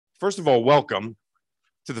First of all, welcome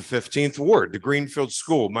to the 15th Ward, the Greenfield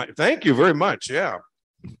School. Thank you very much. Yeah.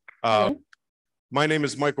 My name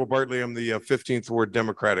is Michael Bartley. I'm the 15th Ward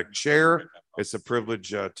Democratic Chair. It's a privilege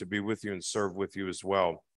to be with you and serve with you as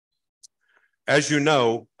well. As you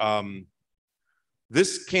know,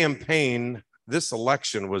 this campaign, this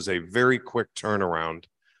election was a very quick turnaround.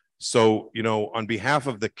 So, you know, on behalf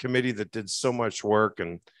of the committee that did so much work,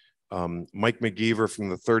 and Mike McGeever from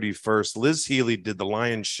the 31st, Liz Healy did the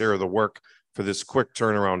lion's share of the work for this quick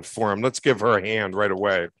turnaround forum. Let's give her a hand right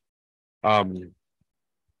away. And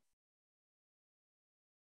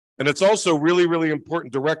it's also really, really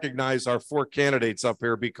important to recognize our four candidates up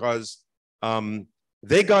here because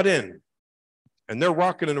they got in and they're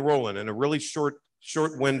rocking and rolling in a really short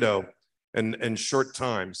window and short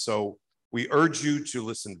time. So we urge you to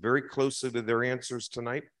listen very closely to their answers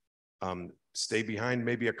tonight. Stay behind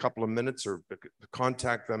maybe a couple of minutes or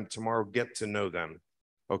contact them tomorrow, get to know them,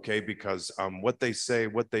 okay? Because what they say,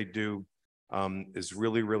 what they do is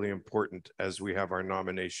really, really important as we have our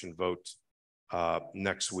nomination vote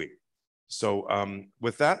next week. So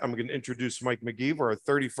with that, I'm going to introduce Mike McGeever, our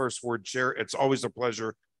 31st Ward Chair. It's always a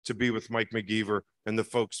pleasure to be with Mike McGeever and the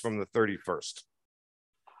folks from the 31st.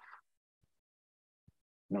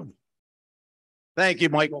 Thank you,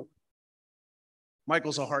 Michael.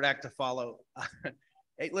 Michael's a hard act to follow.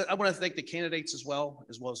 Hey, I want to thank the candidates as well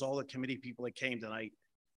as all the committee people that came tonight.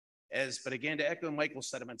 But again, to echo Michael's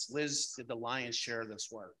sentiments, Liz did the lion's share of this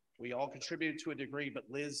work. We all contributed to a degree, but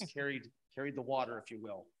Liz carried the water, if you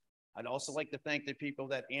will. I'd also like to thank the people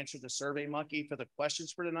that answered the Survey Monkey for the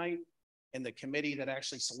questions for tonight and the committee that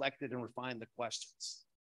actually selected and refined the questions.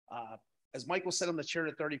 As Michael said, I'm the chair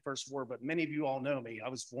of the 31st Ward, but many of you all know me. I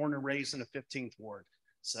was born and raised in the 15th Ward.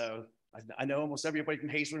 So I know almost everybody from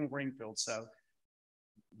Hazelwood and Greenfield. So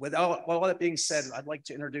with all that being said, I'd like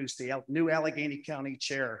to introduce the new Allegheny County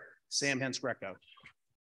Chair, Sam Hens-Greco.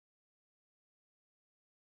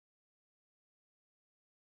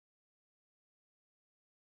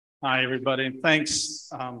 Hi, everybody. Thanks.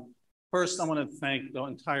 First, I want to thank the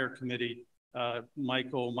entire committee,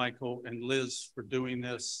 Michael, and Liz for doing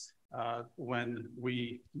this. When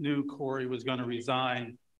we knew Corey was going to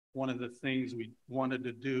resign, one of the things we wanted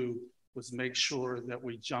to do was make sure that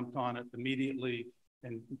we jumped on it immediately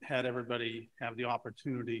and had everybody have the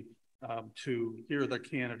opportunity to hear the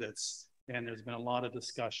candidates. And there's been a lot of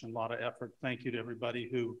discussion, a lot of effort. Thank you to everybody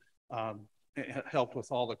who helped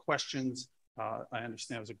with all the questions. I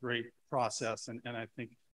understand it was a great process, and I think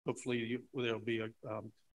hopefully there'll be a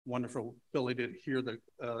wonderful ability to hear the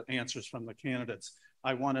answers from the candidates.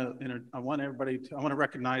 I want to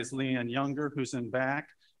recognize Leanne Younger, who's in back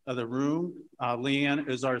of the room. Leanne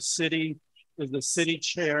is the city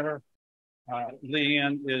chair.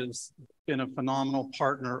 Leanne has been a phenomenal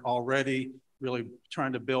partner already, really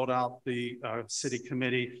trying to build out the city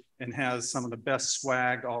committee, and has some of the best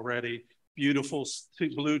swag already. Beautiful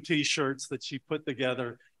blue t-shirts that she put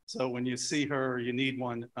together. So when you see her, or you need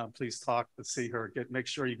one, please talk to see her. Make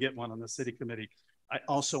sure you get one on the city committee. I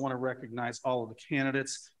also want to recognize all of the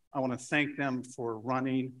candidates. I want to thank them for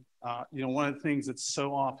running. You know, one of the things that's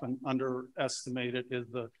so often underestimated is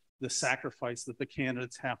the sacrifice that the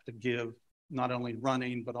candidates have to give, not only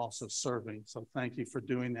running, but also serving. So thank you for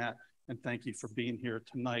doing that. And thank you for being here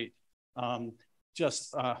tonight.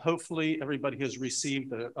 Hopefully everybody has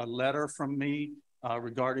received a letter from me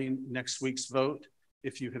regarding next week's vote.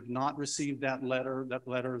 If you have not received that letter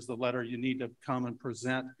is the letter you need to come and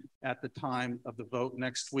present at the time of the vote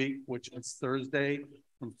next week, which is Thursday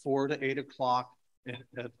from 4 to 8 o'clock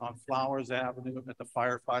on Flowers Avenue at the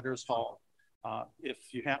Firefighters Hall.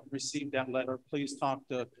 If you haven't received that letter, please talk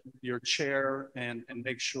to your chair and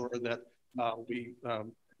make sure that we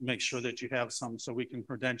make sure that you have some so we can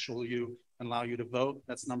credential you and allow you to vote.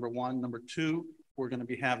 That's number one. Number two, we're going to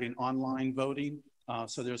be having online voting.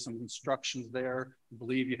 So there's some instructions there. I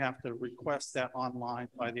believe you have to request that online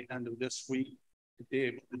by the end of this week to be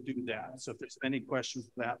able to do that. So if there's any questions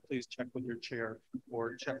for that, please check with your chair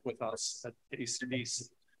or check with us at ACDC.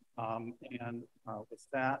 With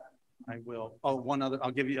that, I will, I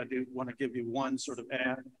do want to give you one sort of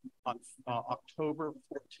ad. On October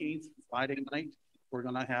 14th, Friday night, we're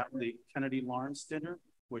going to have the Kennedy Lawrence Dinner,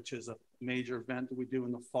 which is a major event that we do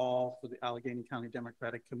in the fall for the Allegheny County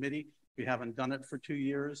Democratic Committee. We haven't done it for 2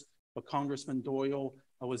 years, but Congressman Doyle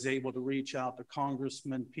was able to reach out to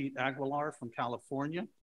Congressman Pete Aguilar from California,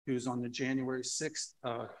 who's on the January 6th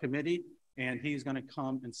committee, and he's going to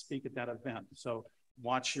come and speak at that event. So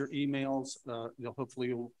watch your emails.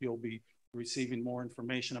 Hopefully you'll be receiving more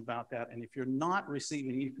information about that. And if you're not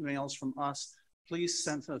receiving emails from us, please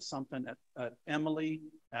send us something at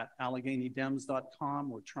emily@alleghenydems.com.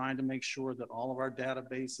 We're trying to make sure that all of our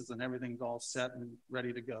databases and everything's all set and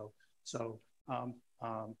ready to go. So,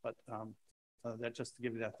 that just to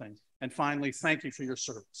give you that thing. And finally, thank you for your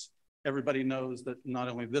service. Everybody knows that not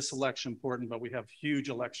only this election important, but we have huge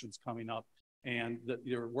elections coming up, and that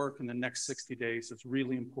your work in the next 60 days is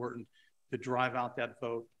really important to drive out that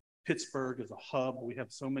vote. Pittsburgh is a hub. We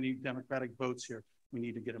have so many Democratic votes here. We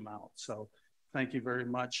need to get them out. So thank you very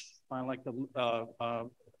much. I'd like to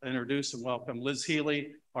introduce and welcome Liz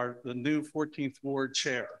Healy, the new 14th Ward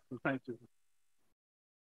Chair. Thank you.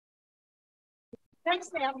 Thanks,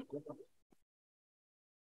 Sam.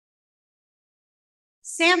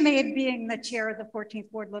 Sam made being the chair of the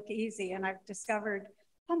 14th Ward look easy, and I've discovered,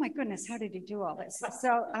 oh my goodness, how did he do all this?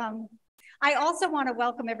 So I also want to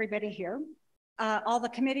welcome everybody here, all the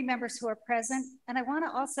committee members who are present, and I want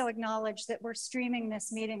to also acknowledge that we're streaming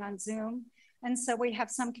this meeting on Zoom, and so we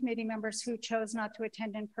have some committee members who chose not to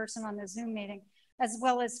attend in person on the Zoom meeting, as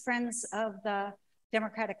well as friends of the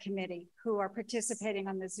Democratic Committee who are participating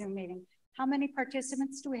on the Zoom meeting. How many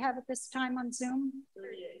participants do we have at this time on Zoom?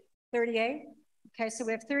 38. 38? Okay, so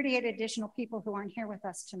we have 38 additional people who aren't here with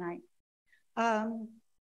us tonight. I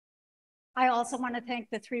also want to thank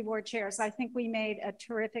the 3 ward chairs. I think we made a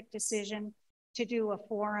terrific decision to do a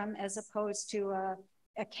forum as opposed to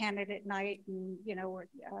a candidate night, and you know,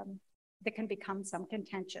 that can become some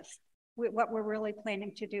contentious. What we're really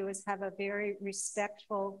planning to do is have a very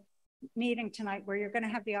respectful meeting tonight where you're going to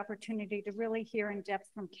have the opportunity to really hear in depth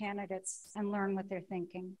from candidates and learn what they're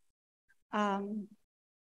thinking.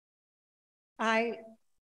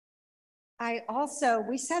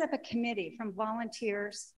 We set up a committee from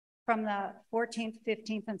volunteers from the 14th,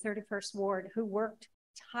 15th, and 31st Ward who worked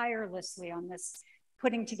tirelessly on this,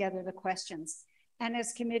 putting together the questions. And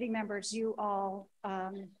as committee members, you all,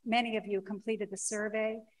 many of you completed the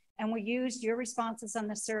survey, and we used your responses on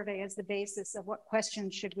the survey as the basis of what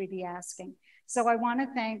questions should we be asking. So I want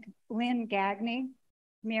to thank Lynn Gagney,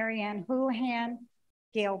 Marianne Houlihan,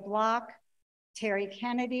 Gail Block, Terry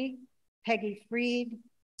Kennedy, Peggy Freed,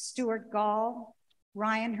 Stuart Gall,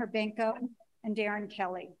 Ryan Herbenko, and Darren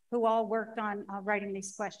Kelly, who all worked on writing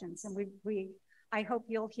these questions. And I hope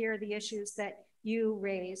you'll hear the issues that you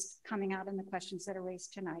raised coming out in the questions that are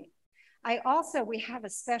raised tonight. We have a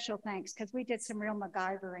special thanks because we did some real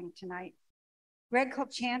MacGyvering tonight. Greg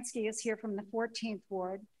Kolchansky is here from the 14th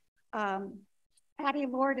Ward. Patty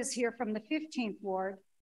Lord is here from the 15th Ward,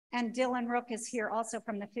 and Dylan Rook is here also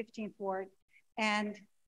from the 15th Ward. And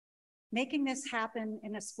making this happen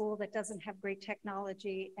in a school that doesn't have great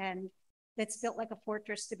technology and that's built like a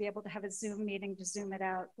fortress to be able to have a Zoom meeting to Zoom it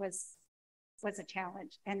out was a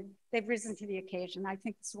challenge. And they've risen to the occasion. I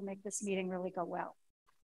think this will make this meeting really go well.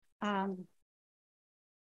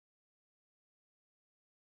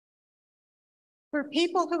 For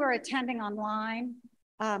people who are attending online,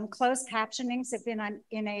 closed captionings have been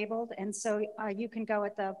enabled. And so you can go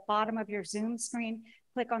at the bottom of your Zoom screen,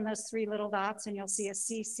 click on those 3 little dots and you'll see a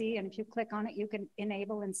CC. And if you click on it, you can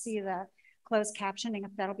enable and see the closed captioning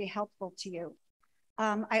if that'll be helpful to you.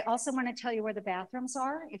 I also want to tell you where the bathrooms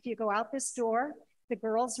are. If you go out this door, the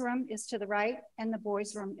girls' room is to the right and the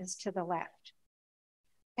boys' room is to the left.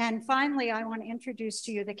 And finally, I want to introduce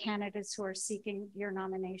to you the candidates who are seeking your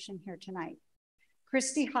nomination here tonight.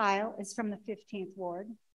 Kristi Heidel is from the 15th Ward.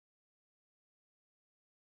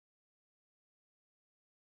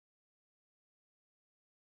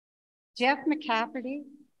 Jeff McCafferty,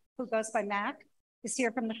 who goes by Mac, is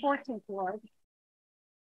here from the 14th Ward.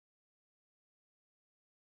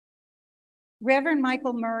 Reverend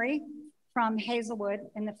Michael Murray from Hazelwood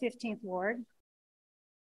in the 15th Ward.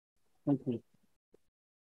 Thank you.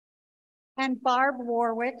 And Barb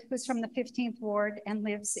Warwick, who's from the 15th Ward and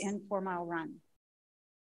lives in 4 Mile Run.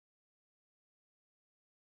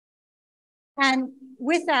 And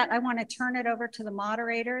with that, I want to turn it over to the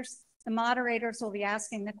moderators. The moderators will be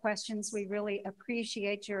asking the questions. We really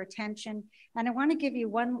appreciate your attention. And I want to give you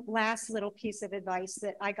one last little piece of advice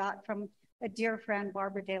that I got from a dear friend,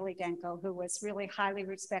 Barbara Daly-Denko, who was really highly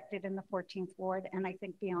respected in the 14th Ward and I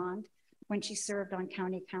think beyond when she served on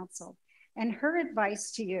county council. And her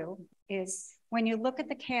advice to you is when you look at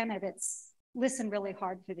the candidates, listen really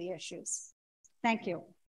hard for the issues. Thank you.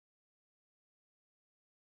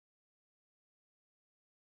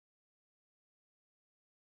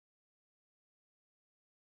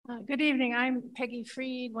 Good evening. I'm Peggy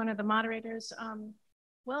Freed, one of the moderators.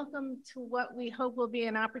 Welcome to what we hope will be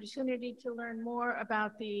an opportunity to learn more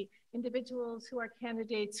about the individuals who are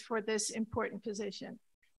candidates for this important position.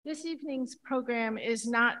 This evening's program is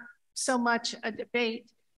not so much a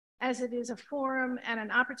debate as it is a forum and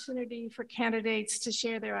an opportunity for candidates to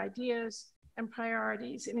share their ideas and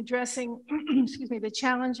priorities in addressing excuse me, the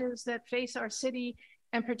challenges that face our city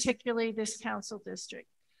and particularly this council district.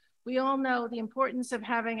 We all know the importance of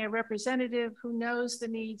having a representative who knows the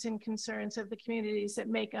needs and concerns of the communities that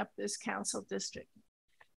make up this council district.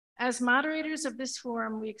 As moderators of this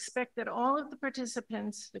forum, we expect that all of the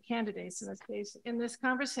participants, the candidates in this case, in this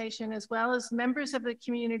conversation, as well as members of the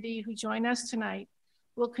community who join us tonight,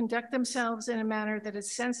 will conduct themselves in a manner that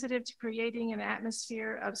is sensitive to creating an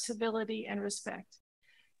atmosphere of civility and respect.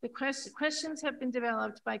 The questions have been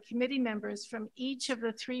developed by committee members from each of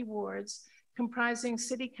the 3 wards comprising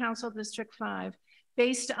City Council District 5,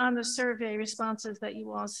 based on the survey responses that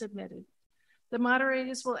you all submitted. The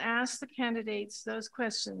moderators will ask the candidates those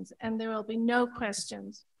questions, and there will be no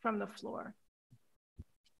questions from the floor.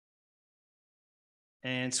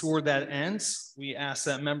 And toward that end, we ask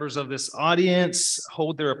that members of this audience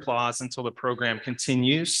hold their applause until the program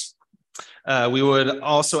continues. We would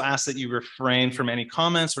also ask that you refrain from any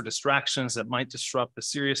comments or distractions that might disrupt the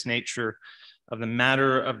serious nature of the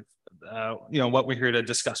matter of what we're here to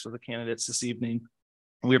discuss with the candidates this evening.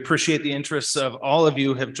 We appreciate the interests of all of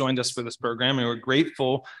you who have joined us for this program, and we're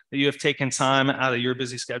grateful that you have taken time out of your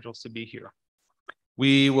busy schedules to be here.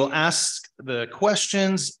 We will ask the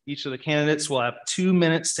questions. Each of the candidates will have 2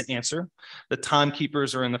 minutes to answer. The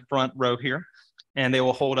timekeepers are in the front row here, and they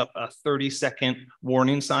will hold up a 30-second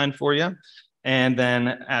warning sign for you. And then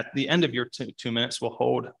at the end of your 2 minutes, we'll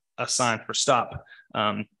hold a sign for stop.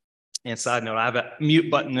 And side note, I have a mute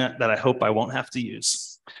button that I hope I won't have to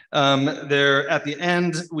use. There at the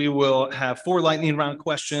end, we will have 4 lightning round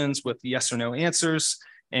questions with yes or no answers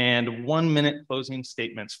and 1 minute closing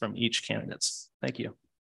statements from each candidate. Thank you.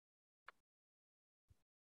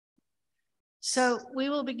 So we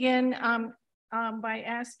will begin by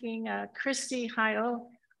asking Kristi Heidel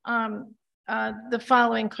the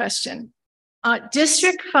following question.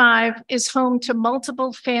 District 5 is home to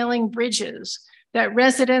multiple failing bridges that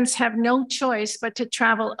residents have no choice but to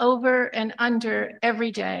travel over and under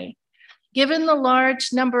every day. Given the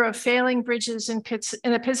large number of failing bridges in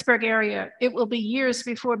the Pittsburgh area, it will be years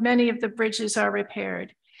before many of the bridges are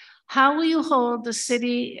repaired. How will you hold the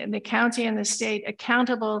city and the county and the state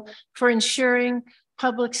accountable for ensuring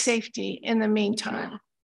public safety in the meantime?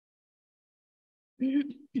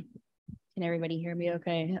 Can everybody hear me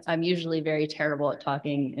okay? I'm usually very terrible at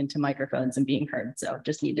talking into microphones and being heard, so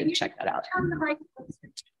just need to check that out.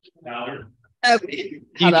 Okay.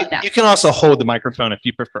 How about now? You can also hold the microphone if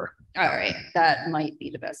you prefer. All right, that might be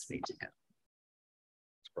the best way to go.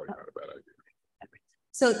 It's probably not a bad idea.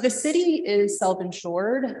 So the city is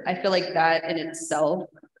self-insured. I feel like that in itself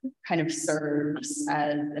kind of serves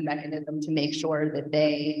as a mechanism to make sure that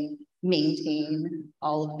they maintain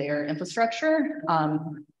all of their infrastructure.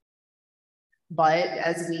 But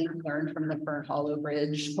as we learned from the Fern Hollow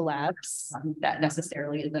Bridge collapse, that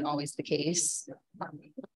necessarily isn't always the case.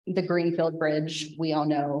 The Greenfield Bridge, we all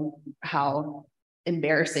know how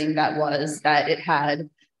embarrassing that was, that it had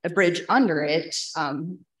a bridge under it,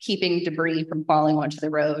 keeping debris from falling onto the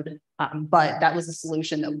road. But that was a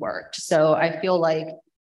solution that worked. So I feel like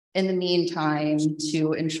in the meantime,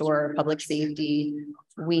 to ensure public safety,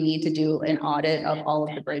 we need to do an audit of all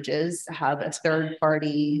of the bridges, have a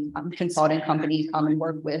third-party consulting company come and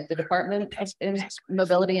work with the Department of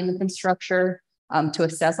Mobility and Infrastructure to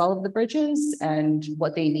assess all of the bridges and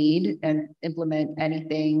what they need and implement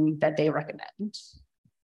anything that they recommend.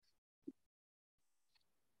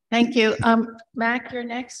 Thank you. Mac, you're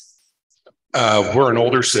next. We're an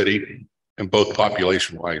older city, and both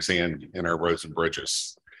population-wise and in our roads and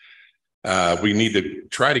bridges. We need to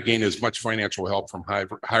try to gain as much financial help from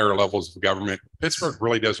higher levels of government. Pittsburgh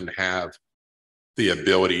really doesn't have the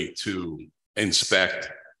ability to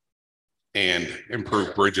inspect and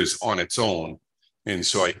improve bridges on its own. And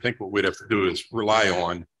so I think what we'd have to do is rely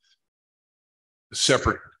on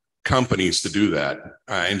separate companies to do that,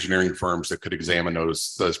 engineering firms that could examine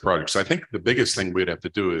those projects. I think the biggest thing we'd have to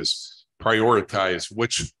do is prioritize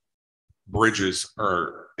which bridges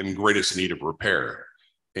are in greatest need of repair.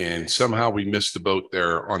 And somehow we missed the boat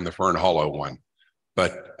there on the Fern Hollow one.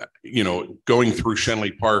 But, you know, going through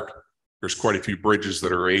Shenley Park, there's quite a few bridges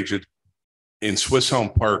that are aged. In Swiss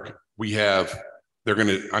Home Park, they're going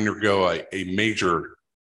to undergo a major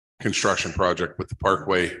construction project with the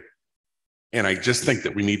Parkway. And I just think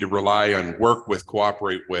that we need to rely on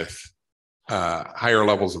cooperate with higher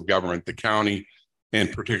levels of government, the county, and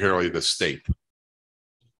particularly the state.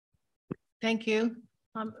 Thank you.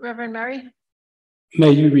 Reverend Murray?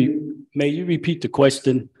 May you repeat the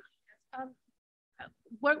question?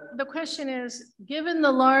 what the question is, given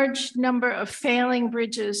the large number of failing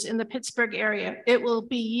bridges in the Pittsburgh area, it will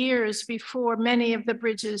be years before many of the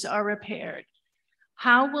bridges are repaired.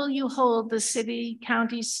 How will you hold the city,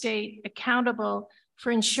 county, state accountable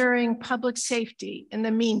for ensuring public safety in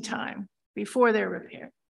the meantime before they're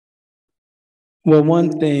repaired? Well,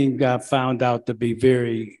 one thing I found out to be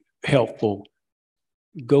very helpful,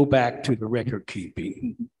 go back to the record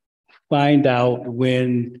keeping. Find out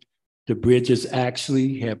when the bridges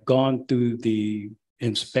actually have gone through the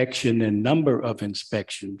inspection and number of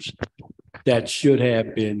inspections that should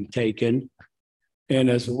have been taken.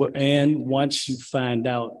 And once you find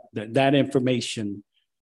out that information,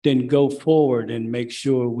 then go forward and make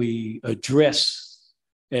sure we address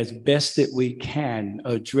as best that we can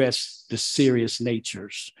address the serious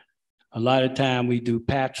natures. A lot of time we do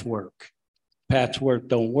patchwork. Patchwork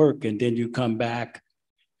don't work, and then you come back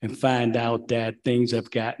and find out that things have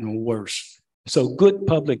gotten worse. So good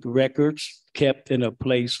public records kept in a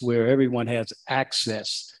place where everyone has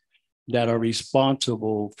access that are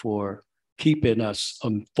responsible for keeping us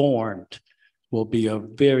informed will be a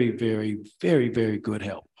very, very, very, very good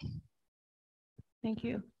help. Thank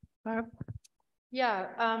you. Barb?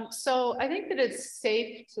 Yeah, so I think that it's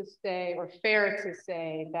safe to say, or fair to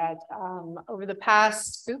say, that over the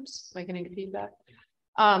past, oops, am I getting feedback?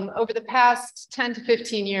 Over the past 10 to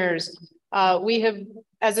 15 years, we have,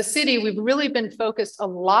 as a city, we've really been focused a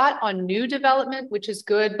lot on new development, which is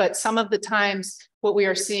good, but some of the times what we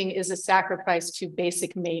are seeing is a sacrifice to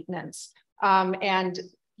basic maintenance. And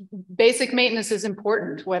basic maintenance is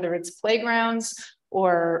important, whether it's playgrounds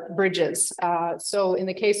or bridges. So in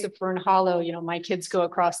the case of Fern Hollow, you know, my kids go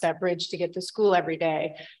across that bridge to get to school every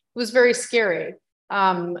day. It was very scary.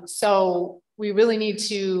 So we really need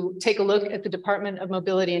to take a look at the Department of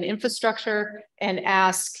Mobility and Infrastructure and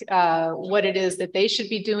ask what it is that they should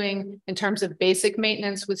be doing in terms of basic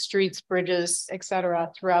maintenance with streets, bridges, et cetera,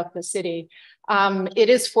 throughout the city. It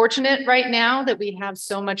is fortunate right now that we have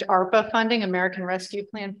so much ARPA funding, American Rescue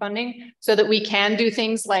Plan funding, so that we can do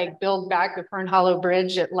things like build back the Fern Hollow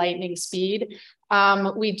Bridge at lightning speed.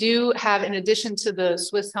 We do have, in addition to the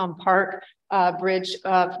Swiss Helm Park bridge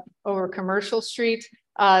over Commercial Street,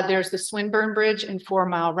 there's the Swinburne Bridge and 4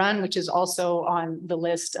 Mile Run, which is also on the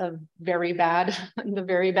list of very bad, the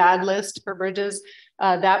very bad list for bridges.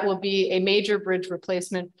 That will be a major bridge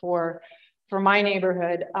replacement for my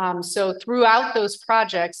neighborhood. So throughout those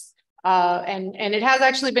projects, and it has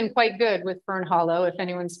actually been quite good with Fern Hollow, if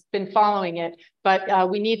anyone's been following it, but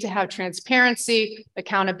we need to have transparency,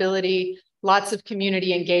 accountability, lots of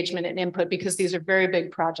community engagement and input, because these are very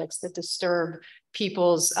big projects that disturb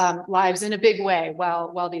people's lives in a big way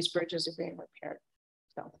while these bridges are being repaired.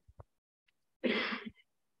 So,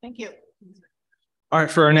 thank you. All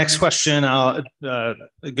right, for our next question,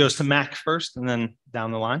 it goes to Mac first and then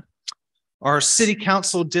down the line. Our city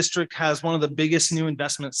council district has one of the biggest new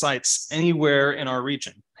investment sites anywhere in our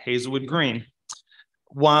region, Hazelwood Green.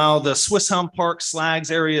 While the Swiss Helm Park Slags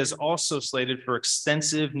area is also slated for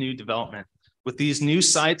extensive new development. With these new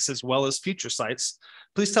sites as well as future sites,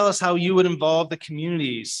 please tell us how you would involve the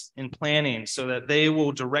communities in planning so that they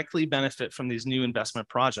will directly benefit from these new investment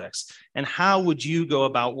projects. And how would you go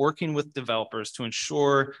about working with developers to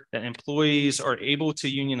ensure that employees are able to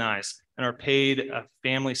unionize and are paid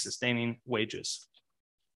family sustaining wages?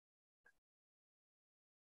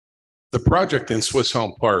 The project in Swiss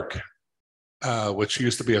Helm Park, which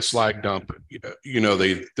used to be a slag dump, you know,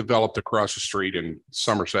 they developed across the street in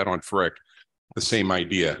Somerset on Frick, the same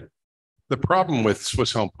idea. The problem with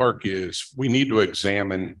Swiss Helm Park is we need to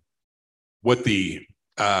examine what the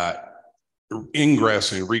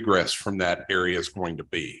ingress and regress from that area is going to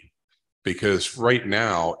be. Because right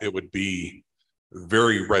now it would be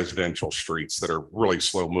very residential streets that are really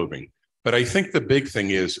slow moving. But I think the big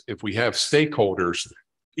thing is if we have stakeholders,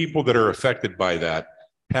 people that are affected by that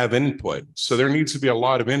have input. So there needs to be a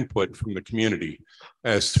lot of input from the community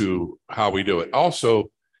as to how we do it. Also,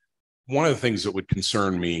 one of the things that would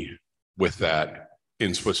concern me with that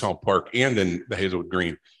in Swiss Helm Park and in the Hazelwood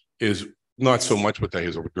Green is not so much with the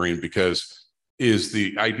Hazelwood Green, because is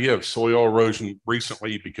the idea of soil erosion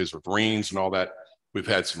recently because of rains and all that. We've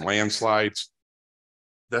had some landslides.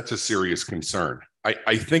 That's a serious concern.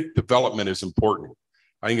 I think development is important.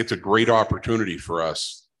 I think it's a great opportunity for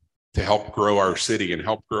us to help grow our city and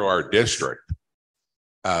help grow our district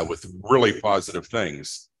with really positive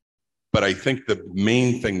things. But I think the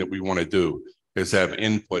main thing that we want to do is have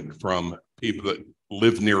input from people that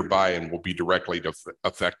live nearby and will be directly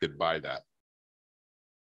affected by that.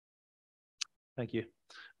 Thank you.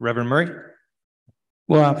 Reverend Murray?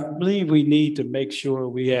 Well, I believe we need to make sure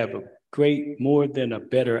we have a great, more than a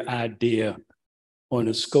better idea on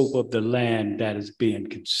the scope of the land that is being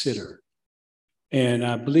considered. And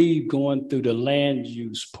I believe going through the land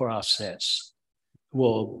use process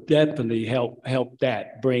will definitely help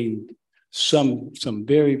that bring some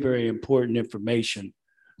very, very important information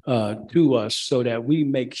to us, so that we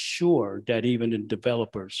make sure that even the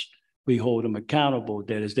developers, we hold them accountable,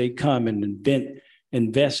 that as they come and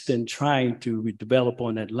invest in trying to develop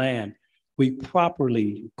on that land, we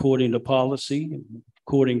properly, according to policy,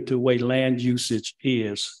 according to the way land usage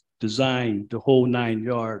is designed, the whole 9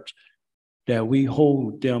 yards, that we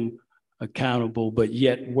hold them accountable, but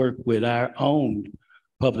yet work with our own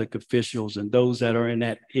public officials and those that are in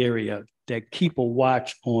that area that keep a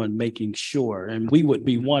watch on making sure. And we would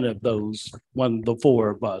be one of those, one of the 4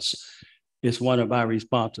 of us. It's one of our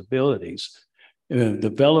responsibilities.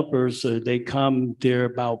 Developers, they come, they're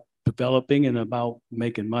about developing and about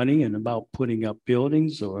making money and about putting up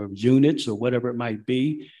buildings or units or whatever it might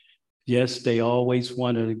be. Yes, they always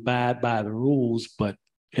want to abide by the rules, but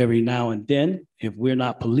every now and then, if we're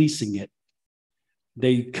not policing it,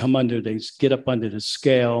 they get up under the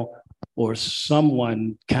scale, or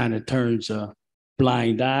someone kind of turns a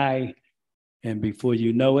blind eye. And before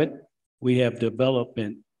you know it, we have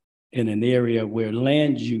development in an area where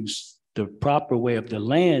land use, the proper way of the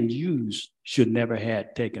land use, should never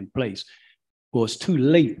have taken place. Well, it's too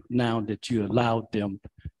late now that you allowed them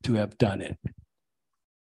to have done it.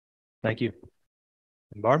 Thank you.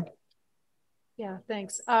 And Barb? Yeah,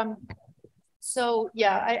 thanks. So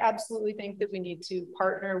yeah, I absolutely think that we need to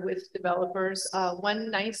partner with developers.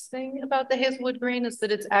 One nice thing about the Hazelwood Green is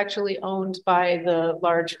that it's actually owned by the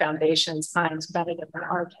large foundations, Heinz, Benedict, and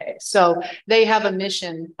RK. So they have a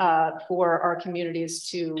mission for our communities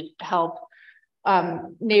to help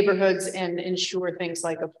neighborhoods and ensure things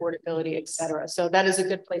like affordability, et cetera. So that is a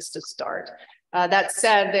good place to start. That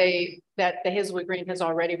said, the Hazelwood Green has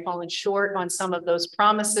already fallen short on some of those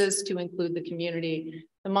promises to include the community.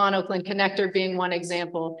 The Monoclin connector being one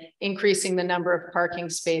example, increasing the number of parking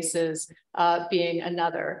spaces being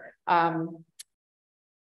another.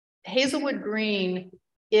 Hazelwood Green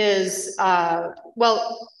is,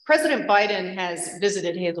 well, President Biden has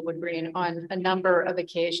visited Hazelwood Green on a number of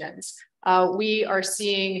occasions. We are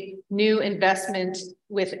seeing new investment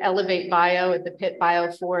with Elevate Bio at the Pitt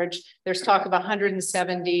Bio Forge. There's talk of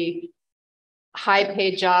 170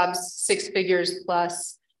 high-paid jobs, 6 figures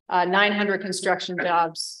plus, 900 construction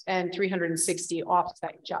jobs, and 360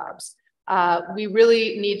 off-site jobs. We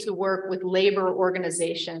really need to work with labor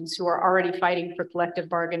organizations who are already fighting for collective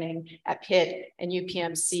bargaining at Pitt and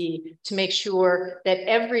UPMC to make sure that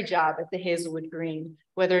every job at the Hazelwood Green,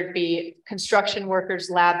 whether it be construction workers,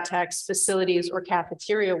 lab techs, facilities, or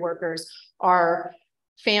cafeteria workers, are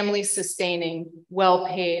family-sustaining,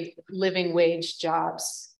 well-paid living wage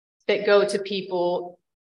jobs that go to people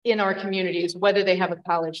in our communities, whether they have a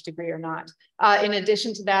college degree or not. In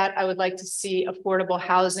addition to that, I would like to see affordable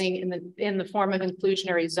housing in the form of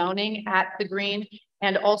inclusionary zoning at the Green,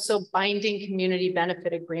 and also binding community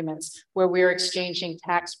benefit agreements where we're exchanging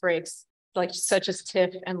tax breaks such as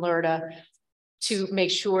TIF and LRTA to make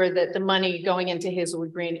sure that the money going into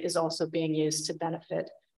Hazelwood Green is also being used to benefit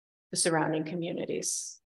the surrounding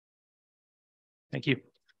communities. Thank you.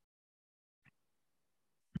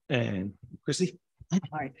 And Kristi? All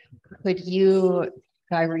right. Could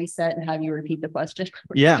I reset and have you repeat the question?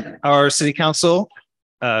 Yeah, our city council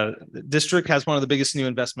district has one of the biggest new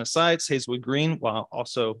investment sites, Hazelwood Green, while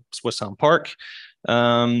also Swisstown Park.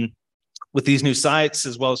 With these new sites,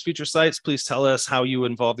 as well as future sites, please tell us how you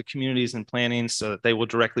involve the communities in planning so that they will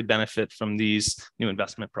directly benefit from these new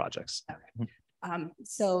investment projects. Okay.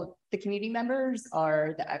 So the community members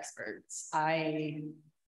are the experts. I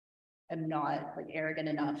am not arrogant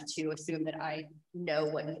enough to assume that I know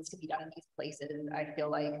what needs to be done in these places. I feel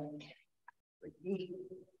like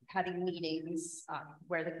having meetings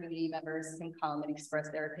where the community members can come and express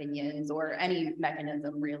their opinions, or any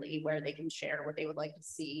mechanism really where they can share what they would like to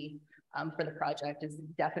see for the project, is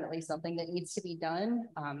definitely something that needs to be done.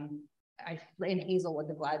 In Hazelwood,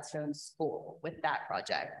 the Gladstone School, with that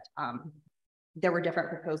project, there were different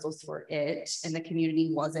proposals for it, and the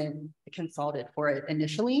community wasn't consulted for it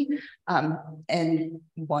initially. And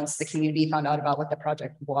once the community found out about what the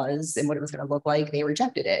project was and what it was going to look like, they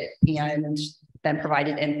rejected it and then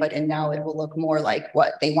provided input. And now it will look more like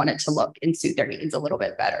what they want it to look and suit their needs a little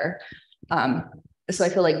bit better. So I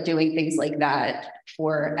feel like doing things like that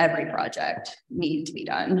for every project need to be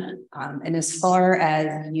done. And as far as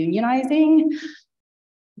unionizing,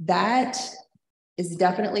 that is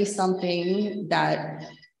definitely something that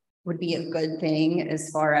would be a good thing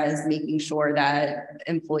as far as making sure that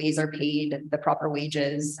employees are paid the proper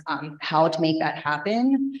wages. How to make that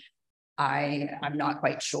happen, I'm not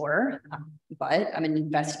quite sure, but I'm an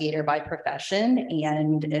investigator by profession.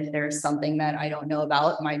 And if there's something that I don't know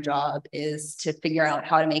about, my job is to figure out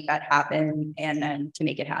how to make that happen and then to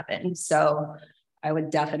make it happen. So I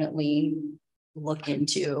would definitely look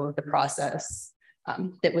into the process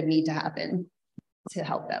that would need to happen to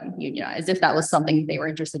help them unionize if that was something they were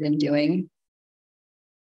interested in doing.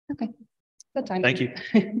 Okay, good time. Thank you.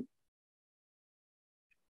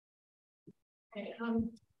 Okay,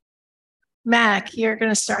 Mac, you're going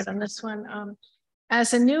to start on this one.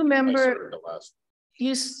 As a new member,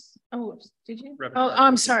 did you? Reverend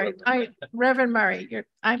I'm sorry. Reverend Murray,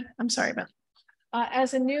 I'm sorry about that.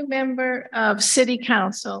 As a new member of City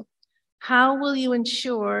Council, how will you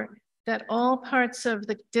ensure that all parts of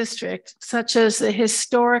the district, such as the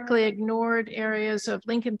historically ignored areas of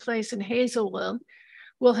Lincoln Place and Hazelwood,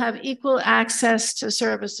 will have equal access to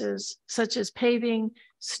services such as paving,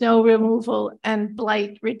 snow removal, and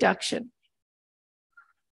blight reduction?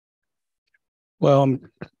 Well,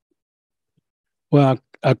 I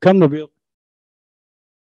come to real.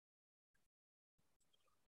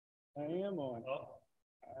 I am on.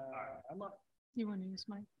 I'm on. You want to use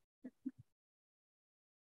mine?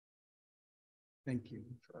 Thank you.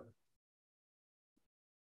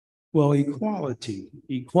 Well, equality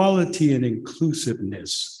and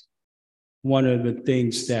inclusiveness. One of the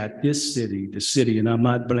things that this city, and I'm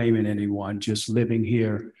not blaming anyone, just living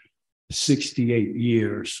here 68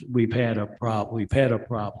 years, we've had a problem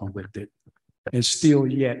with it. And still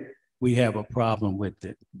yet we have a problem with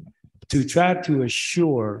it. To try to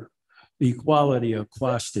assure equality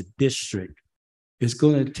across the district is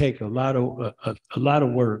going to take a lot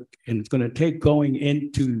of work, and it's going to take going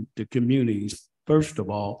into the communities, first of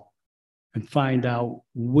all, and find out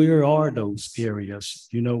where are those areas.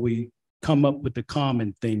 You know, we come up with the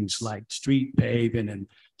common things like street paving and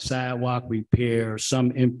sidewalk repair,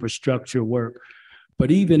 some infrastructure work.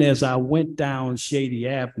 But even as I went down Shady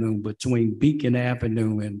Avenue between Beacon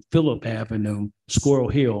Avenue and Phillip Avenue, Squirrel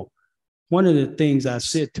Hill, one of the things I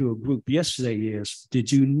said to a group yesterday is,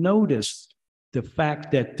 did you notice the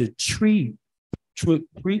fact that the tree pruning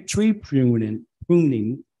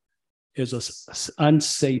is an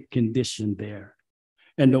unsafe condition there?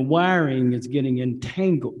 And the wiring is getting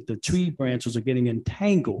entangled. The tree branches are getting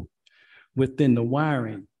entangled within the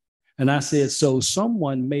wiring. And I said, so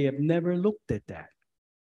someone may have never looked at that.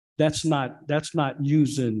 That's not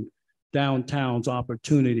using downtown's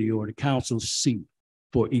opportunity or the council's seat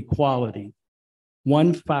for equality.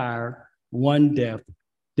 One fire, one death,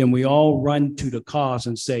 then we all run to the cause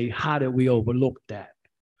and say, how did we overlook that?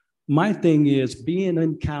 My thing is, being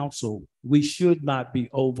in council, we should not be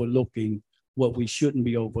overlooking what we shouldn't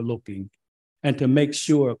be overlooking, and to make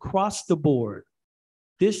sure across the board,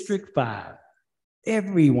 District 5,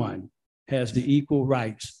 everyone has the equal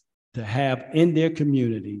rights to have in their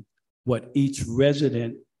community what each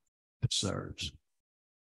resident deserves.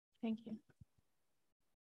 Thank you.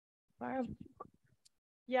 Barb.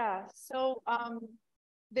 Yeah, so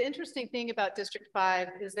the interesting thing about District 5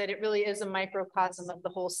 is that it really is a microcosm of the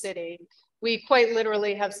whole city. We quite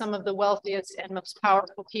literally have some of the wealthiest and most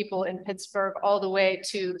powerful people in Pittsburgh, all the way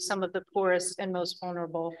to some of the poorest and most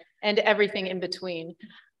vulnerable, and everything in between.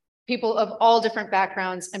 People of all different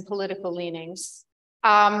backgrounds and political leanings.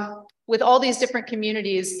 With all these different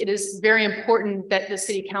communities, it is very important that the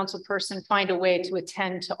city council person find a way to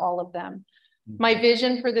attend to all of them. My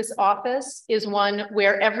vision for this office is one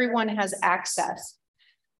where everyone has access.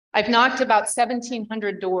 I've knocked about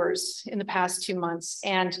 1,700 doors in the past 2 months,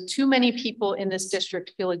 and too many people in this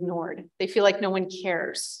district feel ignored. They feel like no one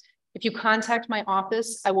cares. If you contact my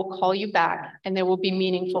office, I will call you back and there will be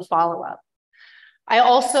meaningful follow-up. I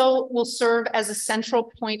also will serve as a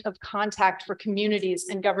central point of contact for communities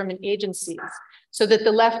and government agencies so that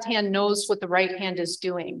the left hand knows what the right hand is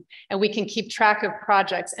doing, and we can keep track of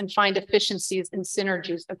projects and find efficiencies and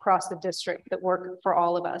synergies across the district that work for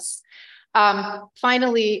all of us.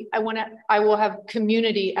 Finally, I will have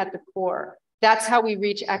community at the core. That's how we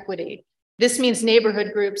reach equity. This means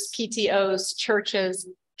neighborhood groups, PTOs, churches,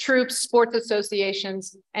 troops, sports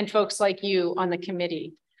associations, and folks like you on the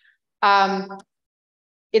committee.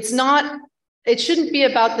 It shouldn't be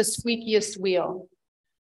about the squeakiest wheel.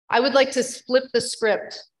 I would like to flip the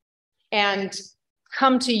script and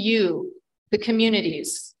come to you, the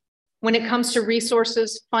communities. When it comes to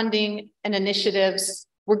resources, funding, and initiatives,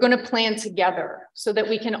 we're going to plan together so that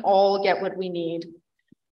we can all get what we need.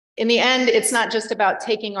 In the end, it's not just about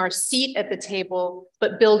taking our seat at the table,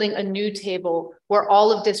 but building a new table where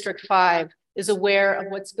all of District 5 is aware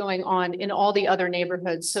of what's going on in all the other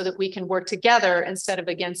neighborhoods so that we can work together instead of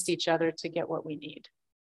against each other to get what we need.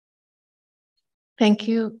 Thank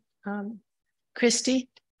you. Kristi?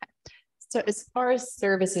 So as far as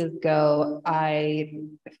services go, I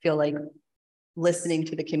feel like listening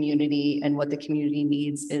to the community and what the community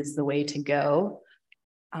needs is the way to go.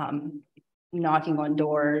 Knocking on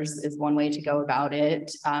doors is one way to go about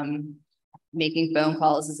it. Making phone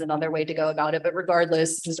calls is another way to go about it. But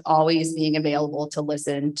regardless, just always being available to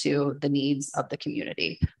listen to the needs of the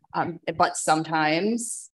community. But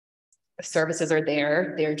sometimes services are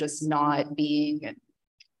there, they're just not being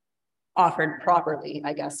offered properly,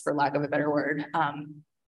 I guess, for lack of a better word.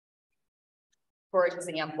 For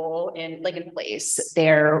example, in Lincoln Place,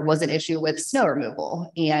 there was an issue with snow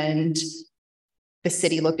removal, and the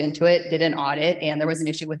city looked into it, did an audit, and there was an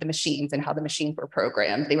issue with the machines and how the machines were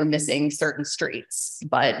programmed. They were missing certain streets,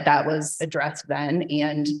 but that was addressed then.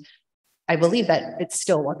 And I believe that it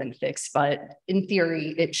still wasn't fixed, but in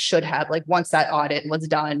theory, it should have, like once that audit was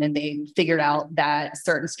done and they figured out that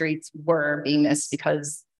certain streets were being missed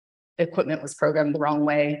because equipment was programmed the wrong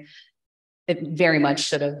way, it very much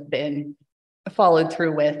should have been followed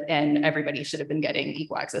through with, and everybody should have been getting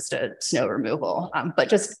equal access to snow removal. But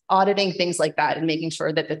just auditing things like that and making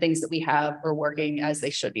sure that the things that we have are working as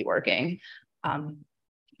they should be working.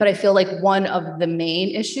 But I feel like one of the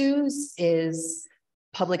main issues is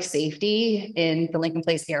public safety in the Lincoln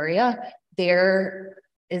Place area. There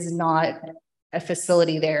is not a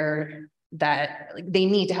facility there that, like, they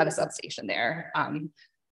need to have a substation there.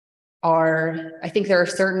 I think there are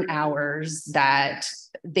certain hours that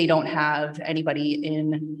they don't have anybody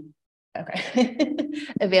in,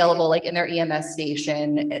 available, like in their EMS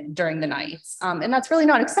station during the nights. And that's really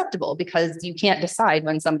not acceptable because you can't decide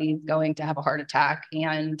when somebody's going to have a heart attack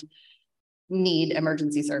and need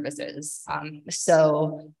emergency services.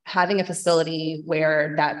 So having a facility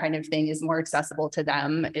where that kind of thing is more accessible to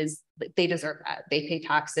them is, they deserve that. They pay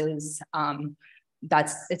taxes.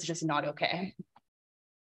 It's just not okay.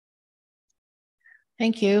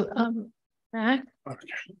 Thank you. Matt?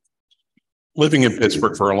 Living in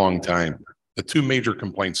Pittsburgh for a long time, the two major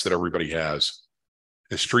complaints that everybody has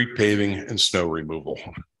is street paving and snow removal.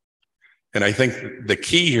 And I think the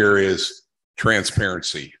key here is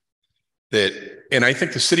transparency. And I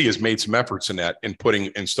think the city has made some efforts in that, in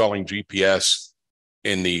installing GPS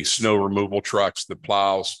in the snow removal trucks, the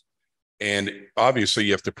plows. And obviously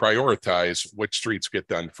you have to prioritize which streets get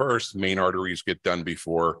done first. Main arteries get done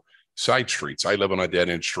before side streets. I live on a dead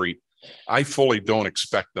end street. I fully don't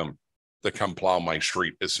expect them to come plow my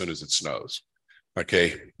street as soon as it snows.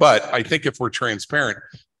 Okay. But I think if we're transparent,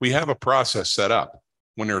 we have a process set up.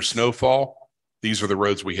 When there's snowfall, these are the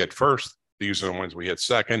roads we hit first. These are the ones we hit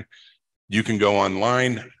second. You can go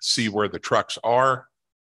online, see where the trucks are.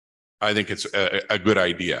 I think it's a good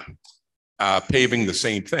idea. Paving, the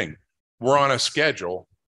same thing. We're on a schedule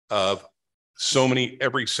of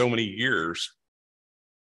every so many years,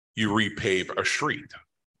 you repave a street.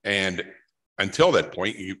 And until that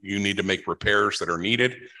point, you need to make repairs that are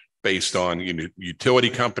needed based on utility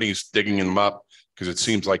companies digging them up, because it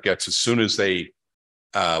seems like that's as soon as they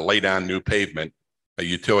lay down new pavement, a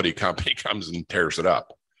utility company comes and tears it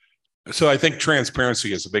up. So I think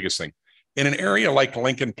transparency is the biggest thing. In an area like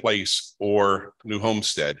Lincoln Place or New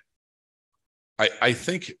Homestead, I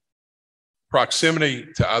think proximity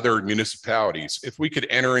to other municipalities, if we could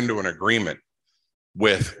enter into an agreement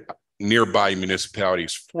with nearby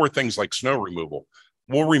municipalities for things like snow removal,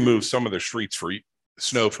 we'll remove some of the streets for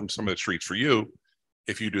snow from some of the streets for you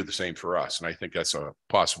if you do the same for us. And I think that's a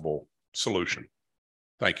possible solution.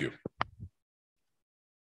 Thank you.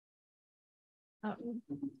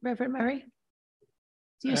 Reverend Murray?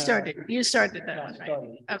 You started that one, right?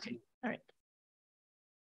 Okay, all right.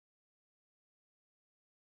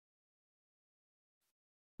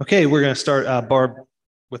 Okay, we're going to start, Barb,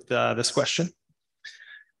 with this question.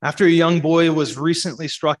 After a young boy was recently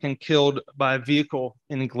struck and killed by a vehicle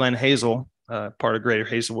in Glen Hazel, part of Greater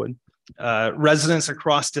Hazelwood, residents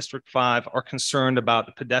across District 5 are concerned about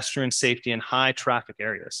the pedestrian safety in high traffic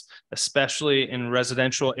areas, especially in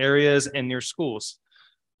residential areas and near schools.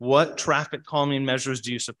 What traffic calming measures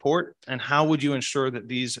do you support, and how would you ensure that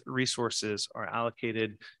these resources are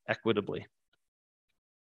allocated equitably?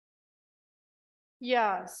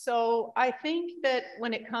 Yeah, so I think that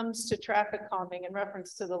when it comes to traffic calming, in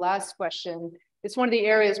reference to the last question, it's one of the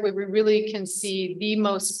areas where we really can see the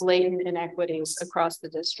most blatant inequities across the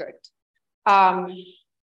district. There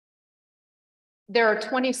are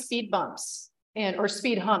 20 speed bumps or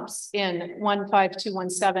speed humps in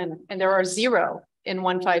 15217, and there are 0 in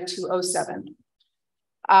 15207.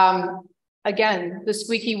 Again, the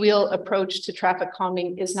squeaky wheel approach to traffic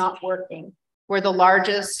calming is not working. Where the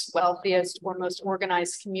largest, wealthiest, or most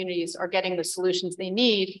organized communities are getting the solutions they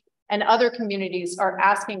need, and other communities are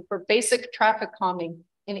asking for basic traffic calming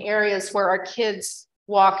in areas where our kids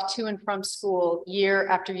walk to and from school year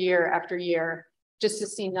after year after year, just to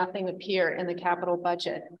see nothing appear in the capital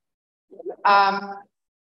budget.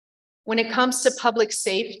 When it comes to public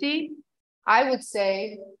safety, I would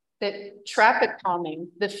say that traffic calming,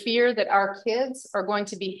 the fear that our kids are going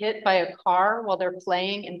to be hit by a car while they're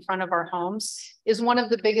playing in front of our homes, is one of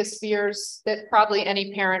the biggest fears that probably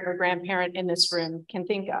any parent or grandparent in this room can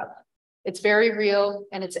think of. It's very real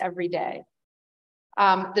and it's every day.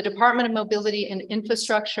 The Department of Mobility and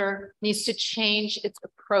Infrastructure needs to change its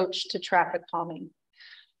approach to traffic calming.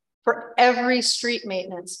 For every street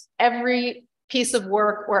maintenance, every piece of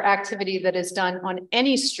work or activity that is done on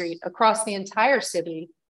any street across the entire city,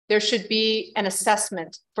 there should be an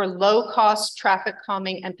assessment for low-cost traffic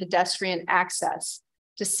calming and pedestrian access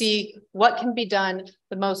to see what can be done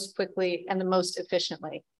the most quickly and the most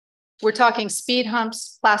efficiently. We're talking speed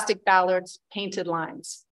humps, plastic ballards, painted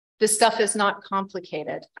lines. This stuff is not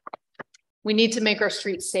complicated. We need to make our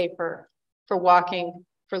streets safer for walking,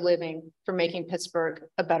 for living, for making Pittsburgh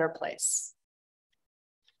a better place.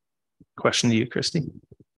 Question to you, Kristi.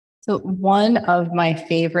 So one of my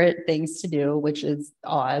favorite things to do, which is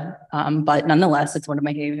odd, but nonetheless, it's one of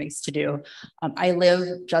my favorite things to do. I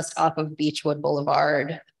live just off of Beechwood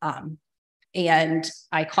Boulevard, and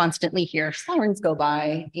I constantly hear sirens go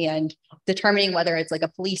by, and determining whether it's like a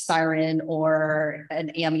police siren or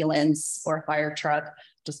an ambulance or a fire truck,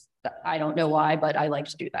 just, I don't know why, but I like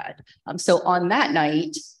to do that. So on that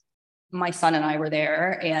night, my son and I were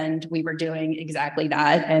there and we were doing exactly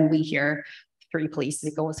that. And we hear 3 police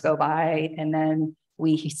vehicles go by, and then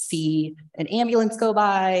we see an ambulance go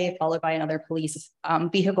by, followed by another police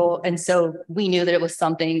vehicle. And so we knew that it was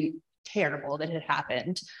something terrible that had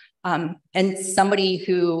happened. And somebody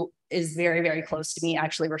who is very, very close to me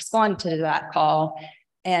actually responded to that call,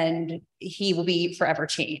 and he will be forever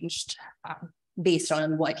changed based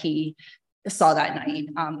on what he saw that night.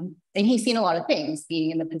 And he's seen a lot of things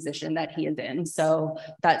being in the position that he is in. So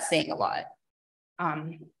that's saying a lot.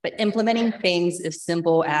 But implementing things as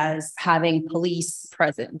simple as having police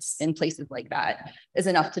presence in places like that is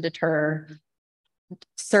enough to deter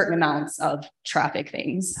certain amounts of traffic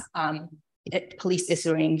things. Police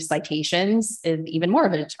issuing citations is even more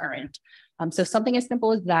of a deterrent. So something as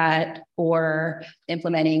simple as that, or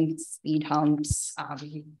implementing speed humps,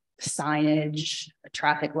 signage,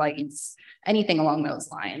 traffic lights, anything along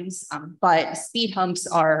those lines. But speed humps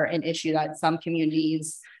are an issue that some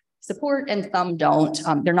communities support and some don't.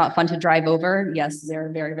 They're not fun to drive over. Yes,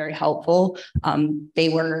 they're very, very helpful. They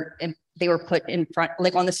were put in front,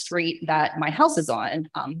 like on the street that my house is on.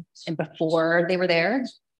 And before they were there,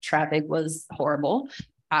 traffic was horrible.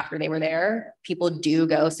 After they were there, people do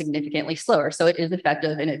go significantly slower. So it is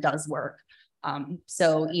effective and it does work.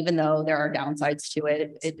 So even though there are downsides to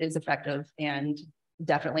it, it is effective and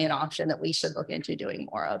definitely an option that we should look into doing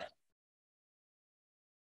more of.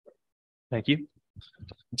 Thank you.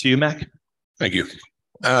 To you, Mac. Thank you.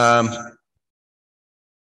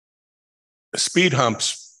 Speed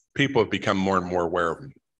humps, people have become more and more aware of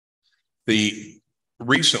them.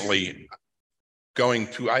 Recently going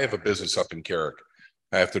to, I have a business up in Carrick.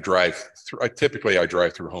 I have to drive through, typically I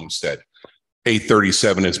drive through Homestead.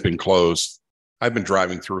 837 has been closed. I've been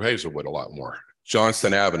driving through Hazelwood a lot more.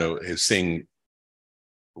 Johnston Avenue is seeing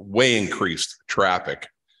way increased traffic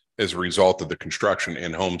as a result of the construction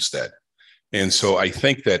in Homestead. And so I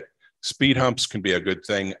think that speed humps can be a good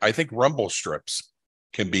thing. I think rumble strips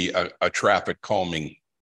can be a traffic calming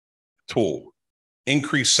tool.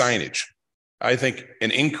 Increased signage. I think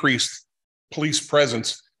an increased police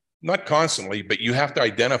presence, not constantly, but you have to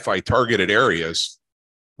identify targeted areas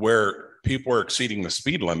where people are exceeding the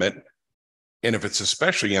speed limit. And if it's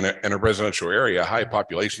especially in a residential area, a high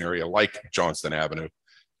population area like Johnston Avenue,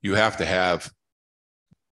 you have to have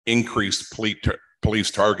increased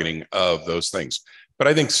police targeting of those things. But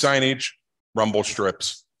I think signage, rumble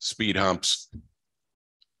strips, speed humps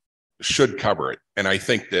should cover it. And I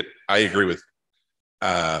think that I agree with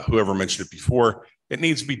whoever mentioned it before. It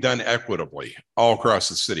needs to be done equitably all across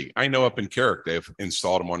the city. I know up in Carrick, they've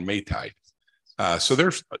installed them on Maytide. So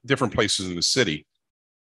there's different places in the city.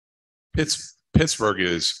 Pittsburgh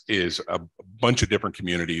is a bunch of different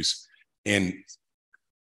communities, and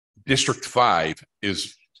District 5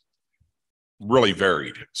 is really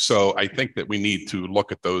varied. So I think that we need to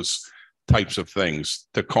look at those types of things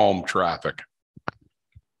to calm traffic.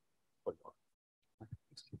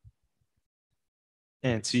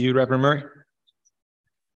 And to you, Reverend Murray.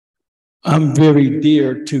 I'm very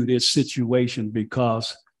dear to this situation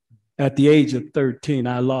because at the age of 13,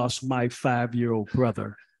 I lost my 5-year-old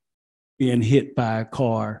brother being hit by a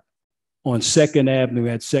car on 2nd Avenue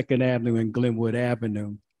at 2nd Avenue and Glenwood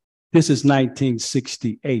Avenue. This is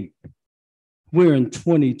 1968. We're in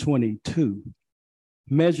 2022.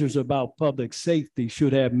 Measures about public safety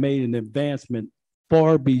should have made an advancement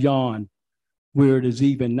far beyond where it is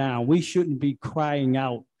even now. We shouldn't be crying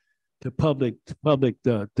out to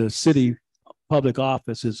the city public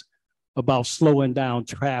offices about slowing down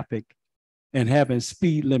traffic and having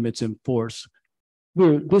speed limits enforced.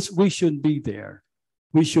 We shouldn't be there.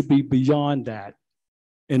 We should be beyond that.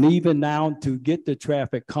 And even now, to get the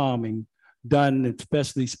traffic calming done,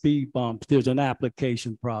 especially speed bumps, there's an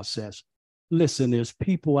application process. Listen, there's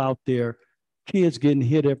people out there, kids getting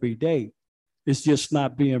hit every day. It's just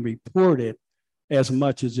not being reported as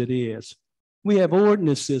much as it is. We have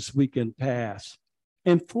ordinances we can pass.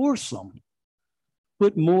 Enforce them.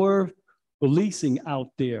 Put more policing out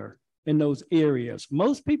there in those areas.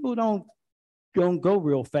 Most people don't go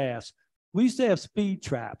real fast. We used to have speed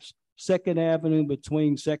traps, 2nd Avenue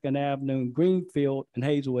between 2nd Avenue and Greenfield and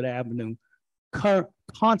Hazelwood Avenue,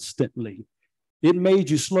 constantly. It made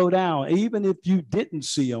you slow down. Even if you didn't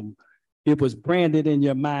see them, it was branded in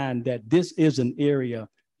your mind that this is an area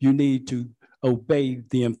you need to obey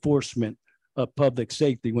the enforcement of public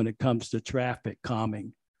safety when it comes to traffic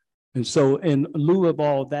calming. And so in lieu of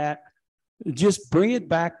all that, just bring it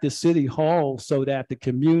back to City Hall so that the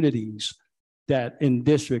communities that in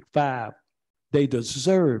District 5, they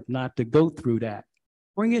deserve not to go through that.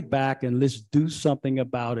 Bring it back and let's do something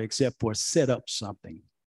about it except for set up something.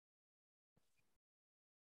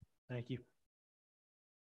 Thank you.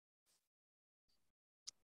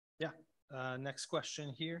 Yeah, next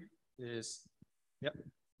question here is, yep.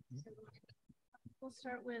 We'll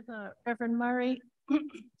start with Reverend Murray.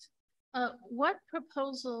 What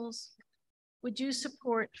proposals would you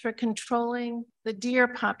support for controlling the deer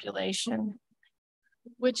population,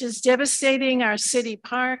 which is devastating our city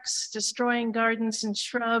parks, destroying gardens and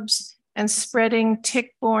shrubs, and spreading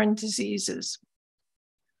tick-borne diseases?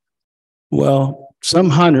 Well,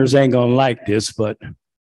 some hunters ain't gonna like this, but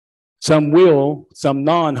some will. Some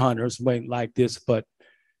non-hunters won't like this, but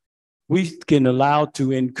we can allow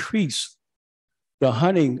to increase the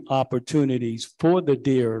hunting opportunities for the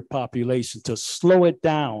deer population, to slow it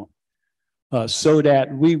down so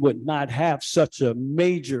that we would not have such a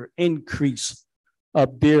major increase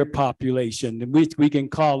of deer population. We can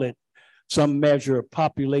call it some measure of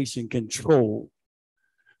population control.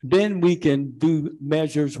 Then we can do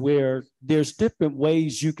measures where there's different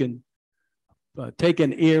ways you can take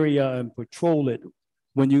an area and patrol it.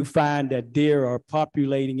 When you find that deer are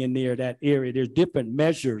populating in there, that area, there's different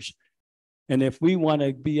measures. And if we want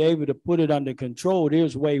to be able to put it under control,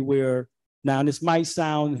 there's a way where, now this might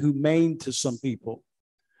sound humane to some people,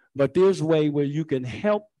 but there's a way where you can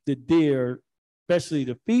help the deer, especially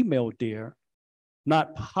the female deer,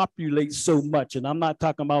 not populate so much. And I'm not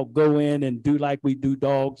talking about go in and do like we do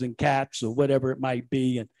dogs and cats or whatever it might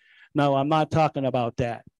be. And no, I'm not talking about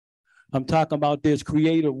that. I'm talking about there's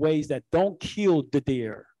creative ways that don't kill the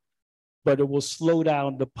deer, but it will slow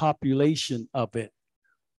down the population of it.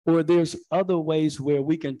 Or there's other ways where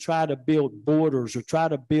we can try to build borders or try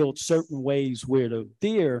to build certain ways where the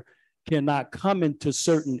deer cannot come into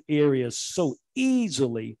certain areas so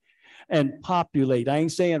easily and populate. I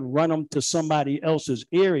ain't saying run them to somebody else's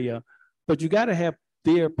area, but you got to have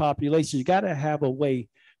deer population. You got to have a way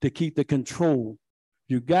to keep the control.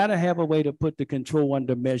 You got to have a way to put the control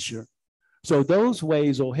under measure. So those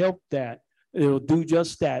ways will help that. It'll do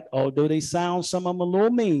just that. Although they sound some of them a little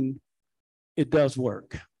mean, it does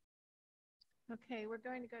work. Okay, we're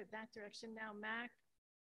going to go that direction now. Mac,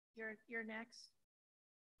 you're next.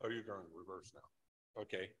 Oh, you're going reverse now.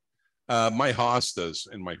 Okay. My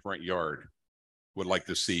hostas in my front yard would like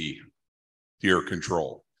to see deer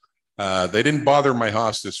control. They didn't bother my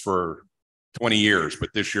hostas for 20 years, but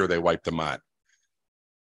this year they wiped them out.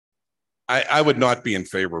 I would not be in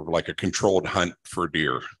favor of like a controlled hunt for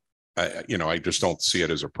deer. I just don't see it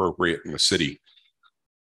as appropriate in the city.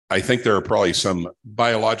 I think there are probably some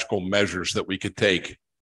biological measures that we could take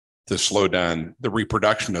to slow down the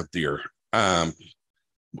reproduction of deer.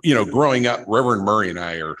 Growing up, Reverend Murray and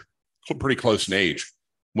I are pretty close in age.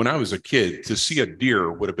 When I was a kid, to see a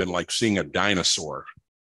deer would have been like seeing a dinosaur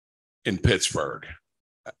in Pittsburgh.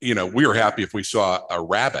 We were happy if we saw a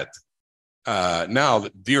rabbit. Now the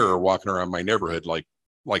deer are walking around my neighborhood like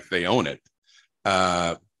they own it.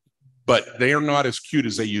 But they are not as cute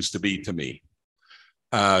as they used to be to me.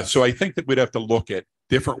 So I think that we'd have to look at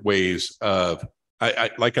different ways of,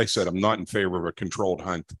 like I said, I'm not in favor of a controlled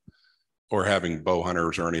hunt or having bow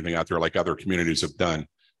hunters or anything out there like other communities have done.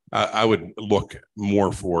 I would look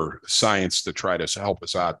more for science to try to help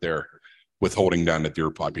us out there with holding down the deer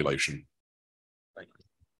population.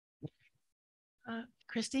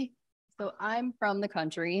 Kristi? So I'm from the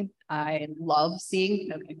country. I love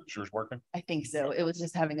seeing. Okay. Yours working? I think so. It was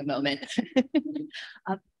just having a moment.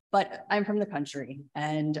 But I'm from the country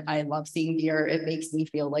and I love seeing deer. It makes me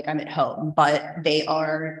feel like I'm at home, but they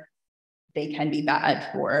can be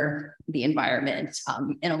bad for the environment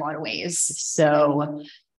in a lot of ways. So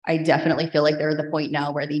I definitely feel like they're at the point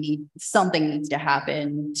now where something needs to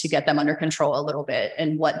happen to get them under control a little bit.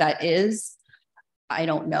 And what that is, I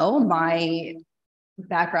don't know. My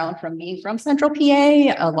background from being from Central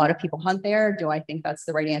PA, a lot of people hunt there. Do I think that's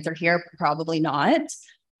the right answer here? Probably not.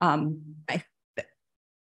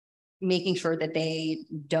 Making sure that they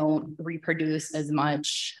don't reproduce as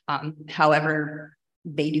much. However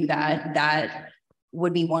they do that, that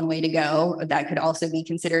would be one way to go. That could also be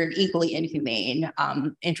considered equally inhumane.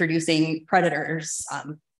 Introducing predators,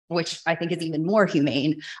 which I think is even more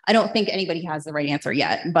humane. I don't think anybody has the right answer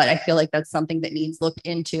yet, but I feel like that's something that needs looked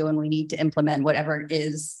into, and we need to implement whatever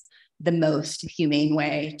is the most humane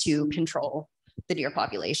way to control the deer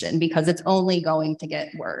population, because it's only going to get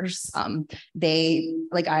worse. I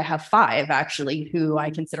have 5 actually who I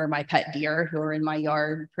consider my pet deer, who are in my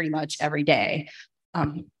yard pretty much every day.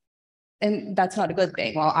 And that's not a good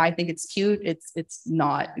thing. While I think it's cute, it's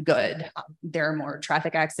not good. There are more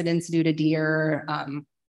traffic accidents due to deer.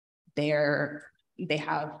 They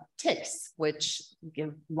have ticks, which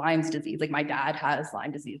give Lyme's disease. Like my dad has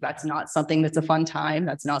Lyme disease. That's not something that's a fun time.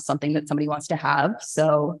 That's not something that somebody wants to have.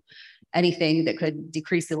 So anything that could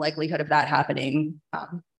decrease the likelihood of that happening,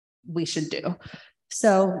 we should do.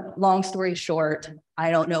 So long story short,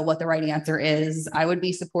 I don't know what the right answer is. I would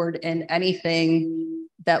be supported in anything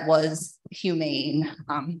that was humane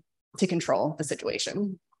to control the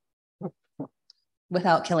situation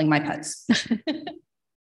without killing my pets.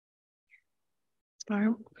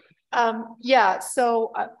 Yeah,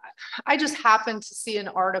 so I just happened to see an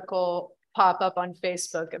article pop up on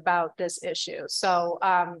Facebook about this issue. So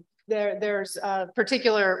there's a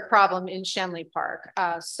particular problem in Shenley Park.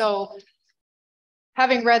 So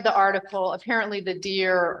having read the article, apparently the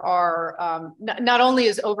deer are, not only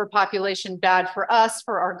is overpopulation bad for us,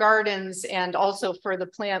 for our gardens, and also for the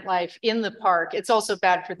plant life in the park, it's also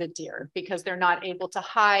bad for the deer because they're not able to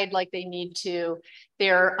hide like they need to.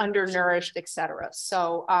 They're undernourished, et cetera.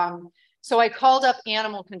 So I called up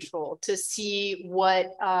animal control to see what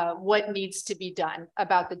needs to be done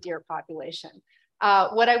about the deer population.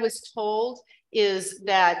 What I was told is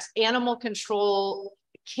that animal control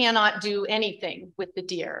cannot do anything with the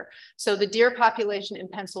deer. So the deer population in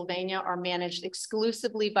Pennsylvania are managed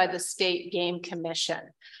exclusively by the State Game Commission.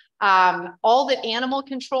 All that animal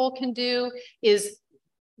control can do is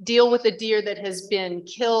deal with a deer that has been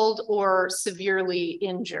killed or severely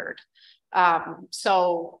injured.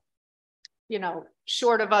 So, you know,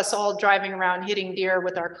 short of us all driving around hitting deer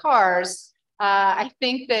with our cars, I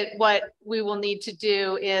think that what we will need to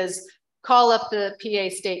do is call up the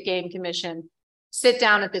PA State Game Commission, sit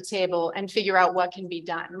down at the table and figure out what can be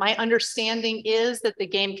done. My understanding is that the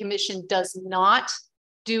Game Commission does not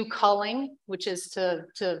do culling, which is to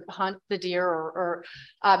hunt the deer or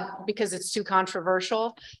because it's too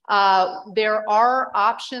controversial. There are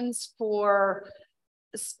options for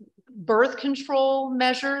birth control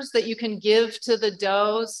measures that you can give to the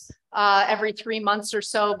does every 3 months or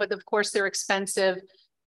so, but of course they're expensive.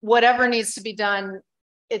 Whatever needs to be done,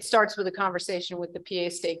 it starts with a conversation with the PA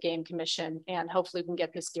State Game Commission, and hopefully we can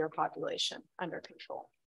get this deer population under control.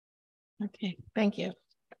 Okay, thank you.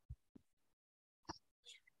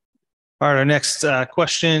 All right, our next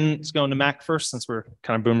question is going to Mac first, since we're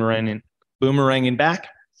kind of boomeranging back.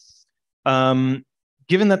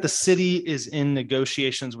 Given that the city is in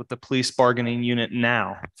negotiations with the police bargaining unit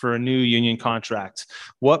now for a new union contract,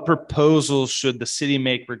 what proposals should the city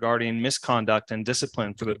make regarding misconduct and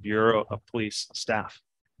discipline for the Bureau of Police staff?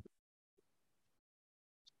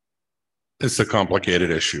 It's a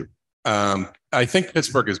complicated issue. I think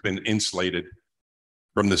Pittsburgh has been insulated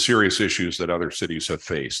from the serious issues that other cities have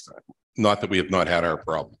faced. Not that we have not had our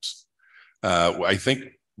problems. I think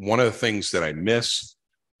one of the things that I miss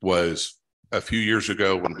was a few years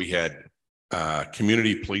ago when we had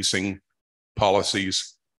community policing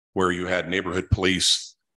policies where you had neighborhood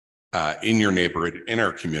police in your neighborhood, in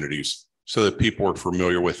our communities, so that people are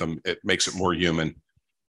familiar with them. It makes it more human.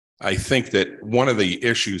 I think that one of the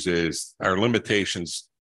issues is our limitations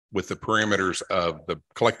with the parameters of the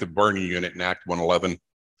collective bargaining unit in Act 111.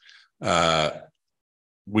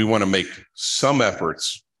 We want to make some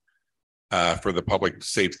efforts for the public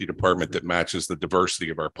safety department that matches the diversity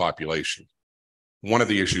of our population. One of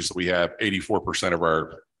the issues that we have, 84% of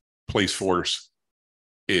our police force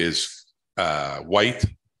is white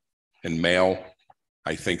and male,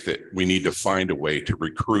 I think that we need to find a way to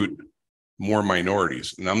recruit more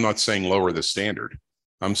minorities. And I'm not saying lower the standard.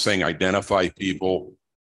 I'm saying identify people,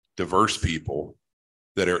 diverse people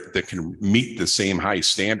that can meet the same high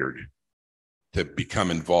standard to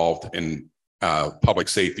become involved in public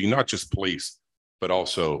safety, not just police, but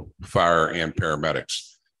also fire and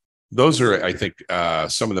paramedics. Those are, I think,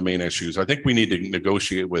 some of the main issues. I think we need to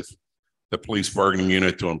negotiate with the police bargaining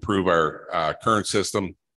unit to improve our current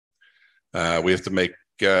system. We have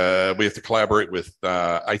to collaborate with,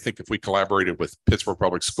 I think if we collaborated with Pittsburgh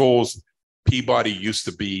Public Schools, Peabody used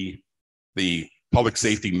to be the public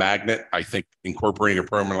safety magnet. I think incorporating a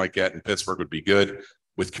program like that in Pittsburgh would be good,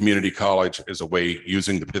 with community college as a way,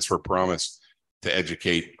 using the Pittsburgh Promise to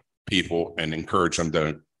educate people and encourage them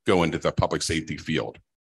to go into the public safety field.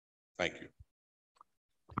 Thank you.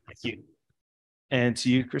 Thank you. And to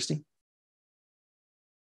you, Kristi.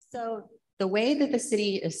 So the way that the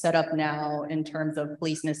city is set up now in terms of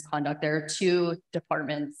police misconduct, there are two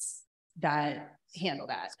departments that handle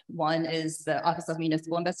that. One is the Office of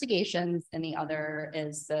Municipal Investigations, and the other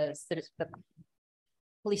is the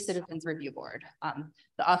Police Citizens Review Board.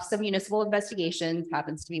 The Office of Municipal Investigations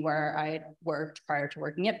happens to be where I worked prior to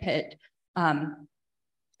working at Pitt.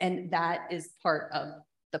 And that is part of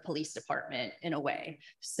the police department in a way.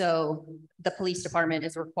 So the police department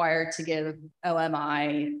is required to give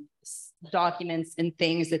OMI documents and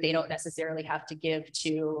things that they don't necessarily have to give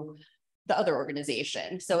to the other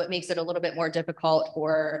organization. So it makes it a little bit more difficult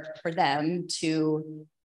for them to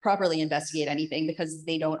properly investigate anything, because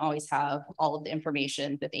they don't always have all of the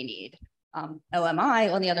information that they need. OMI,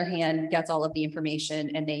 on the other hand, gets all of the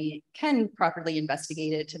information and they can properly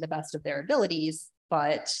investigate it to the best of their abilities,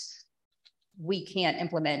 but we can't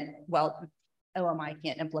implement, well, OMI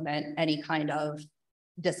can't implement any kind of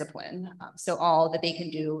discipline. So all that they can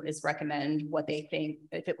do is recommend what they think,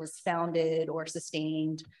 if it was founded or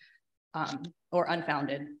sustained or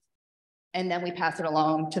unfounded. And then we pass it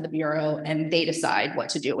along to the Bureau and they decide what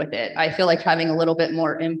to do with it. I feel like having a little bit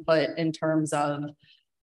more input in terms of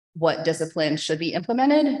what discipline should be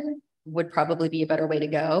implemented would probably be a better way to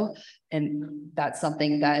go. And that's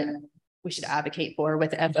something that we should advocate for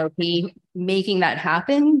with FOP. Making that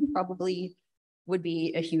happen probably would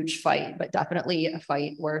be a huge fight, but definitely a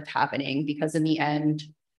fight worth happening, because in the end,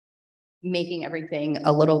 making everything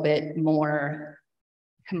a little bit more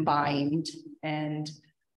combined and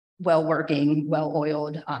well-working,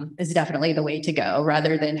 well-oiled is definitely the way to go,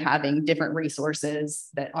 rather than having different resources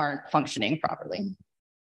that aren't functioning properly.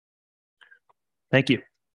 Thank you.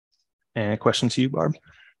 And a question to you, Barb.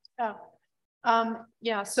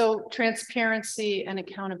 Yeah, so transparency and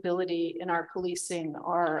accountability in our policing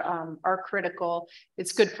are critical.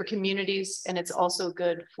 It's good for communities, and it's also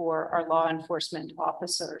good for our law enforcement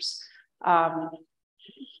officers.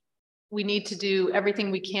 We need to do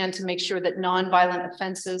everything we can to make sure that nonviolent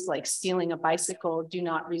offenses like stealing a bicycle do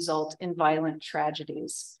not result in violent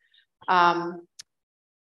tragedies.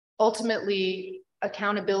 Ultimately,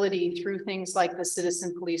 accountability through things like the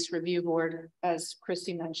Citizen Police Review Board, as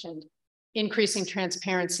Kristi mentioned, increasing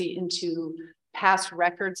transparency into past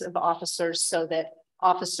records of officers so that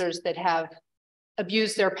officers that have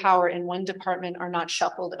abused their power in one department are not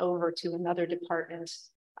shuffled over to another department.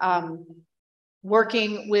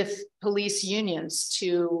 Working with police unions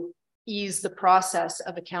to ease the process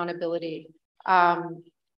of accountability.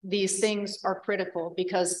 These things are critical,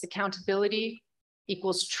 because accountability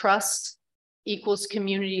equals trust, equals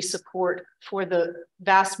community support for the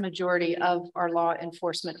vast majority of our law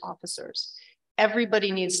enforcement officers.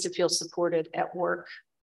 Everybody needs to feel supported at work.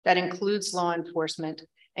 That includes law enforcement,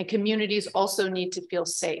 and communities also need to feel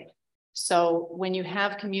safe. So when you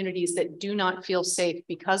have communities that do not feel safe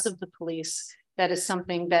because of the police, that is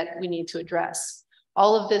something that we need to address.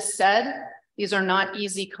 All of this said, these are not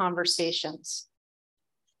easy conversations.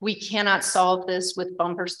 We cannot solve this with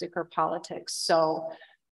bumper sticker politics. So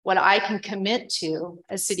what I can commit to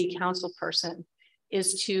as city council person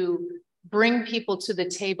is to bring people to the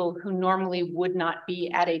table who normally would not be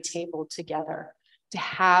at a table together, to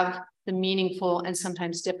have the meaningful and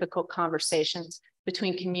sometimes difficult conversations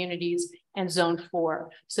between communities and Zone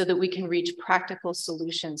 4, so that we can reach practical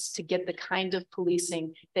solutions to get the kind of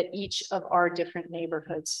policing that each of our different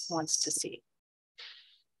neighborhoods wants to see.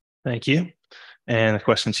 Thank you. And a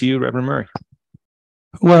question to you, Reverend Murray.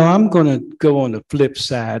 Well, I'm going to go on the flip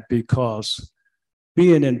side, because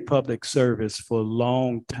being in public service for a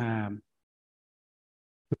long time,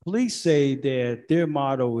 the police say that their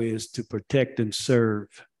motto is to protect and serve.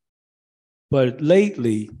 But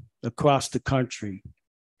lately, across the country,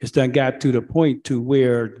 it's done got to the point to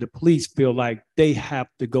where the police feel like they have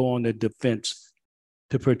to go on the defense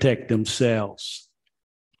to protect themselves.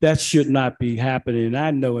 That should not be happening.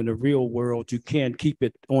 I know in the real world, you can't keep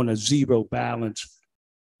it on a zero balance.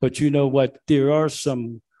 But you know what? There are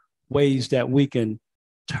some ways that we can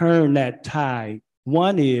turn that tide.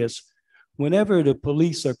 One is whenever the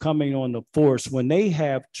police are coming on the force, when they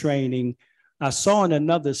have training, I saw in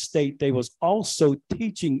another state, they was also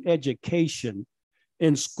teaching education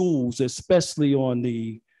in schools, especially on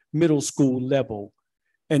the middle school level.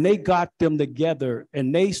 And they got them together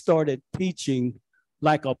and they started teaching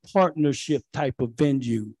like a partnership type of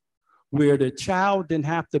venue where the child didn't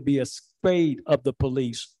have to be afraid of the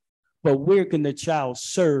police, but where can the child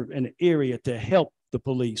serve in an area to help the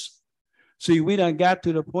police? See, we done got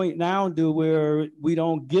to the point now where we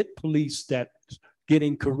don't get police that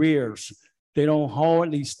getting careers. They don't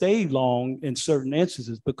hardly stay long in certain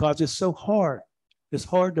instances because it's so hard. It's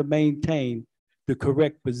hard to maintain the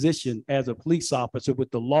correct position as a police officer with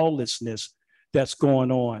the lawlessness that's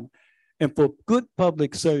going on. And for good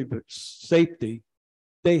public service safety,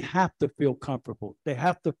 they have to feel comfortable. They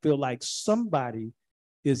have to feel like somebody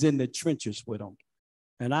is in the trenches with them.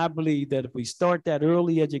 And I believe that if we start that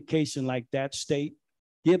early education like that state,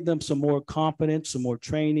 give them some more confidence, some more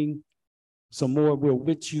training, some more we're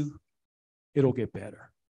with you, it'll get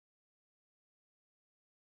better.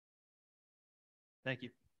 Thank you.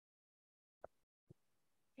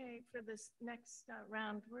 Okay, for this next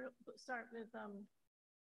round, we'll start with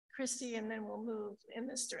Kristi, and then we'll move in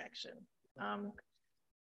this direction.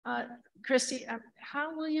 Kristi,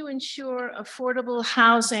 how will you ensure affordable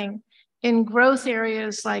housing in growth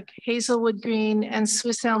areas like Hazelwood Green and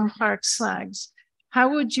Swiss Elm Park Slags? How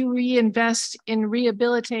would you reinvest in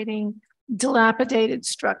rehabilitating dilapidated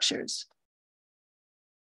structures?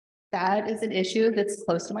 That is an issue that's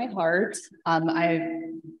close to my heart. I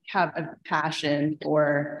have a passion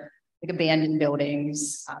for like abandoned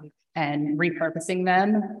buildings and repurposing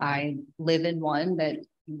them. I live in one that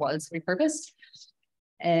was repurposed,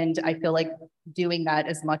 and I feel like doing that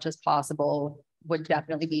as much as possible would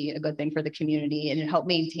definitely be a good thing for the community and help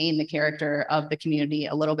maintain the character of the community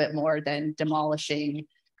a little bit more than demolishing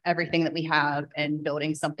everything that we have and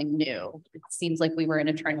building something new. It seems like we were in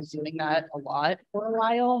a trend of doing that a lot for a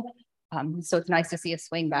while. So it's nice to see a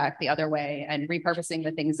swing back the other way and repurposing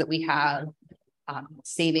the things that we have,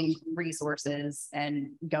 saving resources and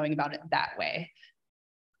going about it that way.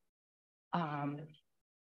 Can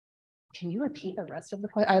you repeat the rest of the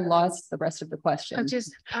question? I lost the rest of the question.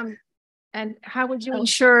 And how would you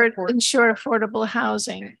ensure affordable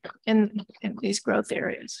housing in these growth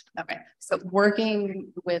areas? Okay, so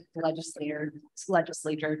working with legislature to,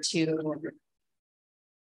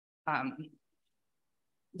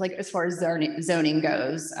 like as far as zoning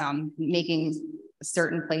goes, making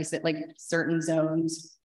certain places, like certain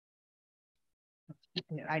zones.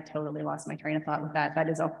 I totally lost my train of thought with that. That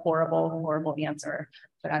is a horrible, horrible answer,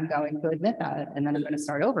 but I'm going to admit that, and then I'm going to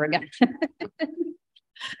start over again.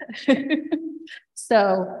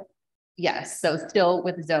 So yes, so still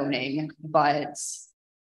with zoning, but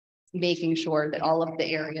making sure that all of the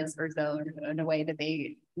areas are zoned in a way that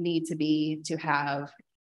they need to be to have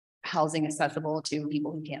housing accessible to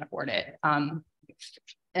people who can't afford it.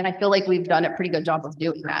 And I feel like we've done a pretty good job of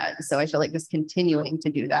doing that. So I feel like just continuing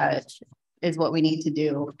to do that is what we need to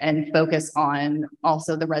do, and focus on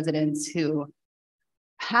also the residents who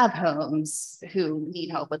have homes who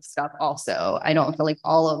need help with stuff also. I don't feel like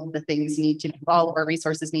all of the things all of our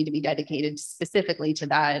resources need to be dedicated specifically to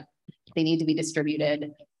that. They need to be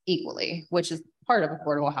distributed equally, which is part of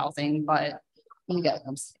affordable housing, but you get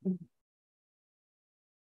them.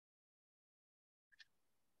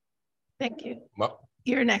 Thank you. Well,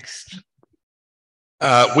 you're next.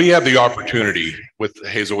 We have the opportunity with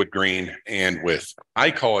Hazelwood Green and with,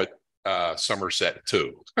 I call it Somerset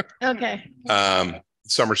 2. Okay.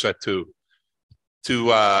 Somerset 2, to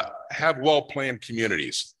have well-planned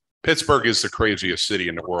communities. Pittsburgh is the craziest city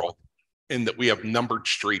in the world in that we have numbered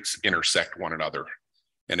streets intersect one another,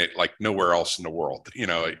 and it like nowhere else in the world. You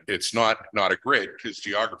know, it's not a grid because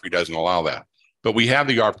geography doesn't allow that, but we have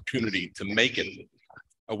the opportunity to make it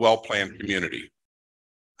a well-planned community.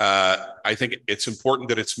 I think it's important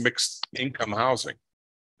that it's mixed income housing,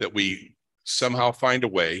 that we somehow find a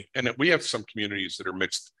way, and that we have some communities that are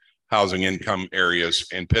mixed housing income areas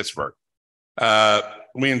in Pittsburgh.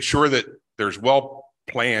 We ensure that there's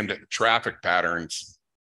well-planned traffic patterns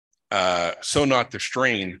so not to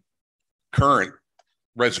strain current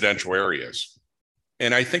residential areas.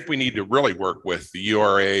 And I think we need to really work with the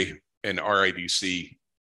URA and RIDC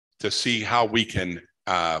to see how we can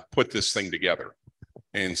put this thing together.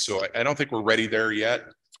 And so I don't think we're ready there yet,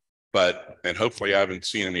 and hopefully I haven't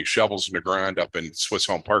seen any shovels in the ground up in Swiss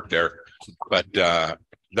Home Park there, but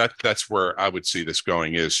That's where I would see this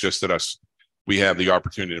going, is just that we have the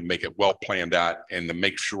opportunity to make it well planned out and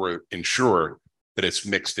to ensure that it's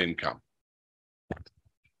mixed income.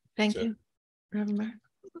 Thank you. Reverend.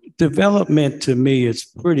 Development to me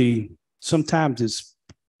is sometimes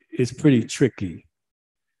it's pretty tricky,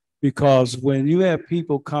 because when you have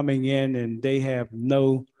people coming in and they have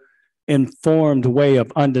no informed way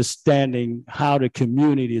of understanding how the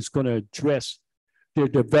community is going to address their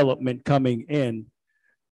development coming in,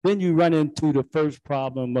 then you run into the first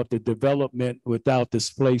problem of the development without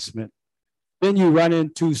displacement. Then you run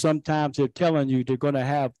into, sometimes they're telling you they're going to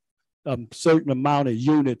have a certain amount of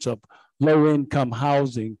units of low income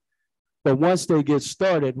housing. But once they get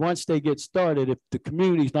started, if the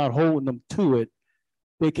community's not holding them to it,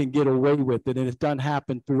 they can get away with it. And it's done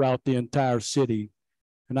happen throughout the entire city.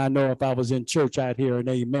 And I know if I was in church, I'd hear an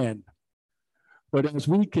amen. But as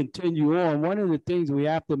we continue on, one of the things we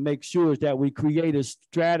have to make sure is that we create a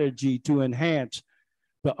strategy to enhance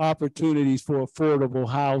the opportunities for affordable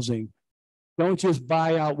housing. Don't just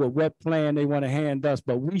buy out with what plan they want to hand us,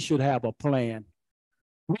 but we should have a plan.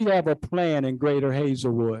 We have a plan in Greater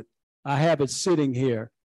Hazelwood. I have it sitting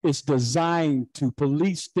here. It's designed to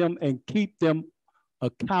police them and keep them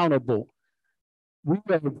accountable. We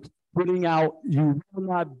are putting out, you will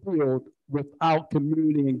not build without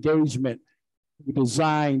community engagement.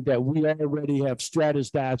 Design that we already have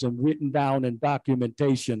strategized and written down in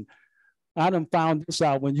documentation. I done found this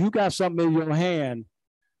out. When you got something in your hand,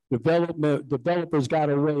 developers got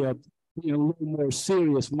a way of being a little more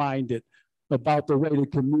serious minded about the way the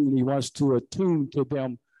community wants to attune to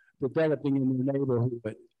them developing in the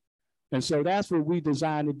neighborhood. And so that's what we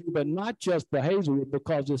designed to do, but not just for Hazelwood,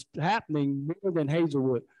 because it's happening more than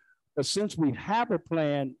Hazelwood. But since we have a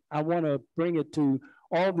plan, I want to bring it to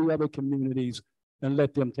all the other communities and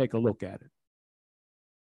let them take a look at it.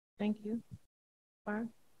 Thank you. Barb?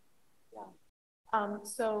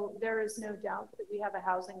 So there is no doubt that we have a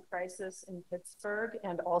housing crisis in Pittsburgh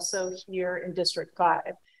and also here in District 5.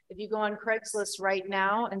 If you go on Craigslist right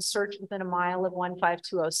now and search within a mile of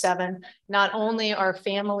 15207, not only are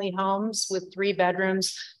family homes with 3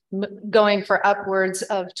 bedrooms going for upwards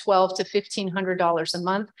of $1,200 to $1,500 a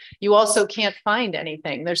month, you also can't find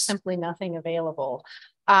anything. There's simply nothing available.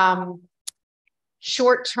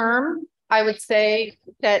 Short term, I would say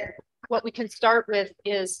that what we can start with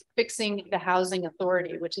is fixing the housing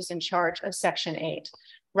authority, which is in charge of Section 8.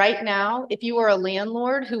 Right now, if you are a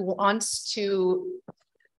landlord who wants to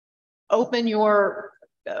open your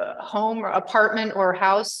home or apartment or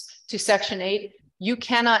house to Section 8, you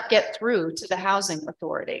cannot get through to the housing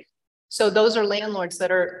authority. So those are landlords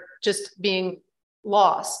that are just being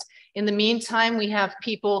lost. In the meantime, we have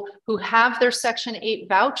people who have their Section 8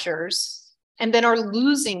 vouchers and then are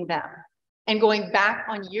losing them and going back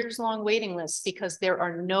on years-long waiting lists because there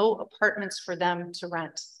are no apartments for them to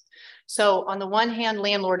rent. So on the one hand,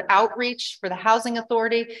 landlord outreach for the housing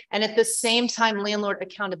authority, and at the same time, landlord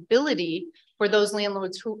accountability for those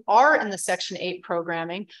landlords who are in the Section 8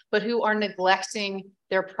 programming, but who are neglecting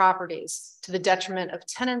their properties to the detriment of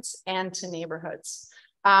tenants and to neighborhoods.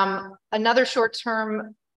 Another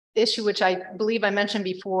short-term issue, which I believe I mentioned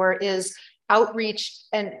before, is outreach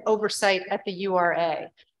and oversight at the URA.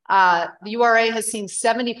 The URA has seen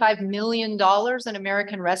 $75 million in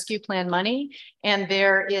American Rescue Plan money, and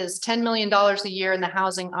there is $10 million a year in the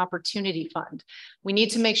Housing Opportunity Fund. We need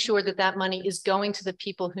to make sure that that money is going to the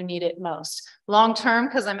people who need it most. Long-term,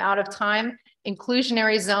 because I'm out of time,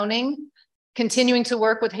 inclusionary zoning, continuing to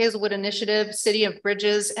work with Hazelwood Initiative, City of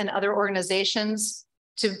Bridges, and other organizations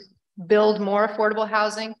to build more affordable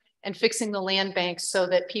housing, and fixing the land banks so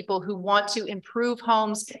that people who want to improve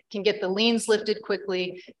homes can get the liens lifted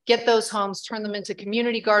quickly, get those homes, turn them into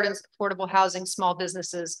community gardens, affordable housing, small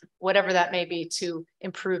businesses, whatever that may be, to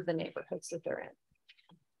improve the neighborhoods that they're in.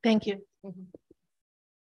 Thank you.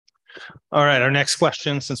 All right, our next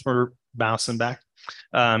question, since we're bouncing back,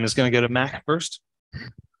 is going to go to Mac first.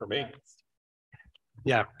 For me.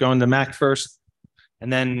 Yeah, going to Mac first,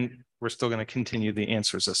 and then we're still going to continue the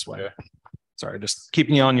answers this way. Yeah. Sorry, just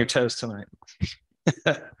keeping you on your toes tonight.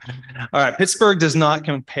 All right, Pittsburgh does not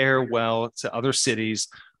compare well to other cities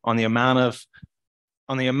on the amount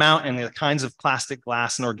and the kinds of plastic,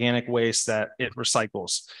 glass, and organic waste that it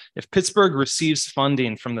recycles. If Pittsburgh receives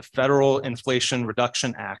funding from the Federal Inflation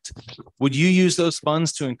Reduction Act, would you use those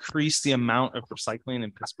funds to increase the amount of recycling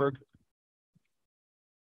in Pittsburgh?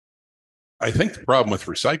 I think the problem with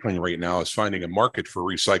recycling right now is finding a market for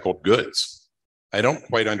recycled goods. I don't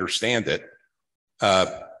quite understand it.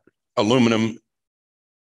 Aluminum,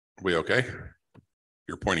 are we okay?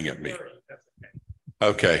 You're pointing at me.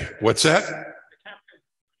 Okay, what's that?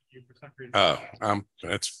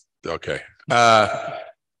 That's okay.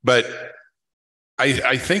 But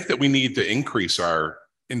I think that we need to increase our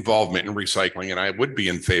involvement in recycling, and I would be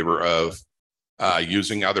in favor of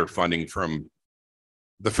using other funding from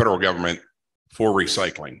the federal government for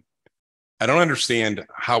recycling. I don't understand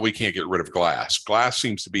how we can't get rid of glass. Glass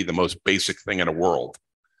seems to be the most basic thing in the world.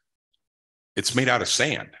 It's made out of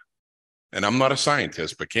sand. And I'm not a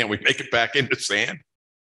scientist, but can't we make it back into sand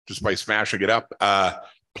just by smashing it up?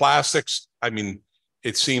 Plastics, I mean,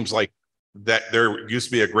 it seems like that there used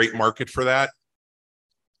to be a great market for that.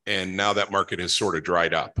 And now that market has sort of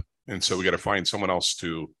dried up. And so we got to find someone else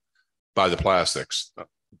to buy the plastics.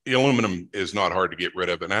 The aluminum is not hard to get rid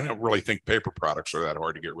of. And I don't really think paper products are that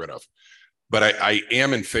hard to get rid of. But I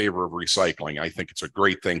am in favor of recycling. I think it's a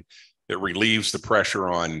great thing. It relieves the pressure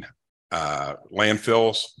on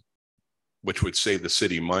landfills, which would save the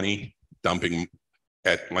city money dumping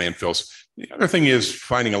at landfills. The other thing is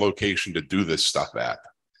finding a location to do this stuff at.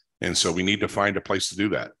 And so we need to find a place to do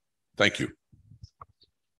that. Thank you.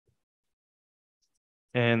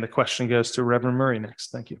 And the question goes to Reverend Murray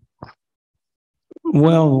next. Thank you.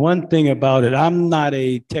 Well, one thing about it, I'm not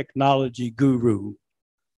a technology guru,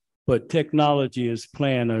 but technology is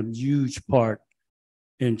playing a huge part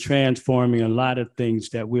in transforming a lot of things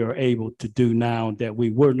that we are able to do now that we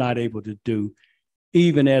were not able to do,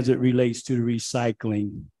 even as it relates to the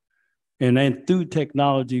recycling. And then through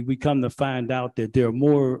technology, we come to find out that there are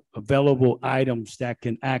more available items that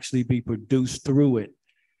can actually be produced through it.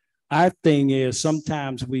 Our thing is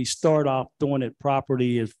sometimes we start off doing it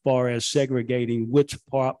properly as far as segregating which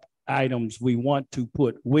items we want to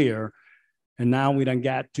put where. And now we done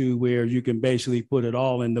got to where you can basically put it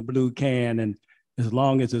all in the blue can, and as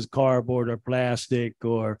long as it's cardboard or plastic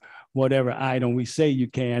or whatever item we say you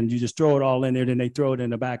can, you just throw it all in there, then they throw it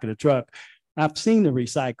in the back of the truck. I've seen the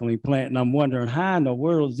recycling plant and I'm wondering how in the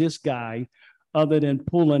world is this guy, other than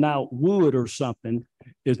pulling out wood or something,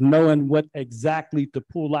 is knowing what exactly to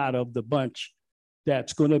pull out of the bunch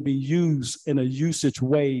that's going to be used in a usage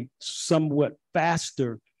way somewhat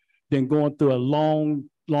faster than going through a long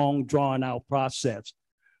drawn out process.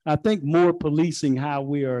 I think more policing how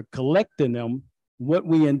we are collecting them, what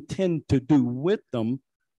we intend to do with them,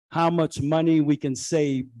 how much money we can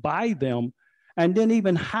save by them, and then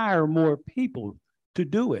even hire more people to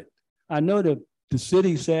do it. I know that the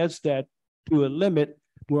city says that to a limit,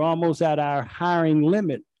 we're almost at our hiring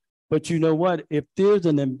limit. But you know what? If there's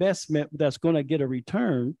an investment that's going to get a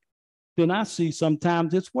return, then I see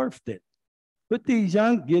sometimes it's worth it. But give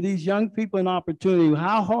these young people an opportunity.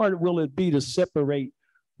 How hard will it be to separate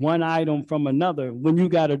one item from another when you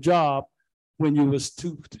got a job when you was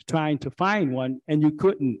trying to find one and you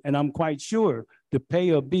couldn't? And I'm quite sure the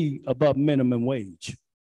pay will be above minimum wage.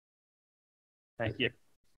 Thank you.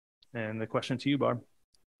 And the question to you, Barb.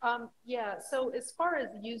 Yeah, so as far as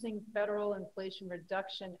using Federal Inflation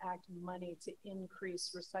Reduction Act money to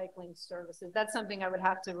increase recycling services, that's something I would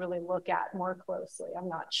have to really look at more closely. I'm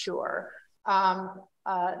not sure.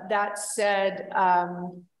 That said,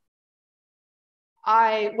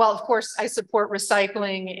 of course, I support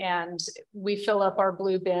recycling, and we fill up our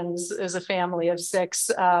blue bins as a family of 6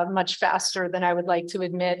 much faster than I would like to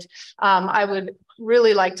admit. I would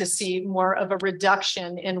really like to see more of a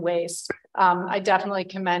reduction in waste. I definitely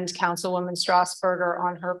commend Councilwoman Strasburger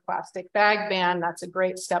on her plastic bag ban. That's a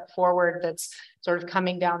great step forward that's sort of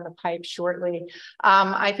coming down the pipe shortly.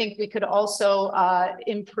 I think we could also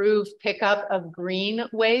improve pickup of green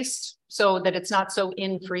waste so that it's not so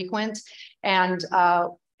infrequent, and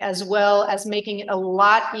as well as making it a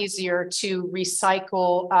lot easier to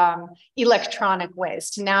recycle electronic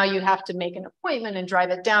waste. Now you have to make an appointment and drive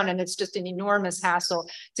it down, and it's just an enormous hassle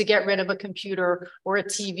to get rid of a computer or a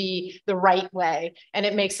TV the right way. And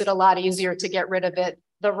it makes it a lot easier to get rid of it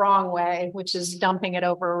the wrong way, which is dumping it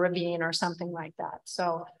over a ravine or something like that.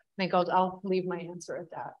 So I think I'll leave my answer at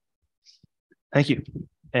that. Thank you.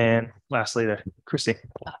 And lastly, Kristi.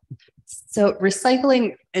 So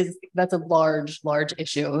recycling that's a large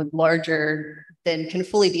issue, larger than can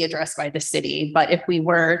fully be addressed by the city. But if we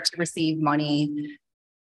were to receive money,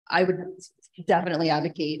 I would definitely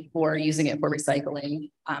advocate for using it for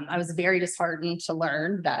recycling. I was very disheartened to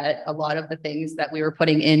learn that a lot of the things that we were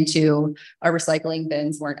putting into our recycling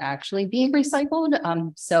bins weren't actually being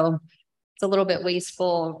recycled. So it's a little bit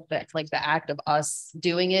wasteful, but like the act of us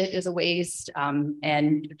doing it is a waste,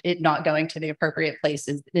 and it not going to the appropriate place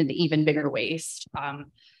is an even bigger waste.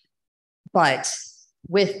 But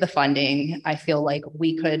with the funding, I feel like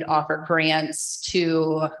we could offer grants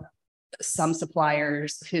to some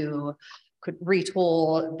suppliers who could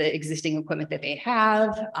retool the existing equipment that they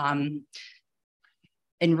have.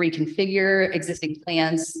 and reconfigure existing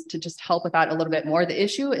plans to just help with that a little bit more. The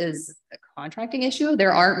issue is a contracting issue.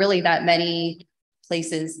 There aren't really that many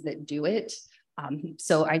places that do it.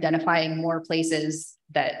 So identifying more places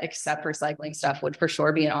that accept recycling stuff would for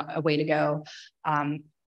sure be a way to go.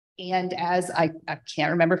 And as I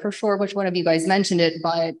can't remember for sure which one of you guys mentioned it,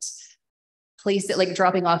 but place it like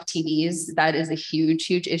dropping off TVs, that is a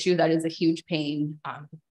huge issue. That is a huge pain.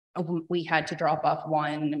 We had to drop off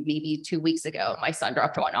one maybe 2 weeks ago. My son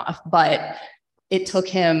dropped one off, but it took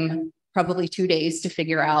him probably 2 days to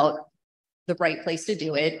figure out the right place to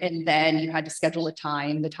do it. And then you had to schedule a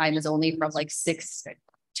time. The time is only from like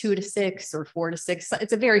 2 to 6 or 4 to 6.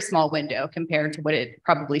 It's a very small window compared to what it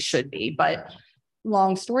probably should be. But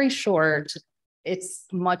long story short, it's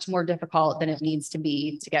much more difficult than it needs to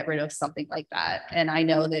be to get rid of something like that. And I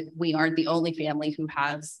know that we aren't the only family who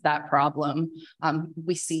has that problem.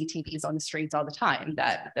 We see TVs on the streets all the time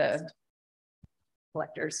that the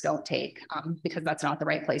collectors don't take because that's not the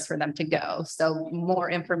right place for them to go. So more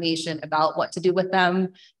information about what to do with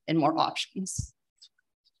them and more options.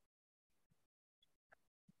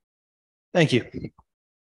 Thank you.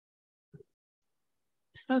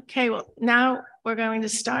 Okay, well, now we're going to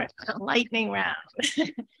start a lightning round,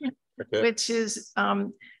 which is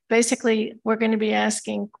basically we're going to be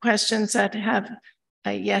asking questions that have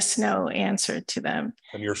a yes, no answer to them.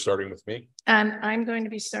 And you're starting with me? And I'm going to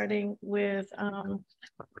be starting with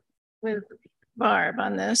Barb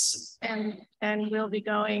on this, and we'll be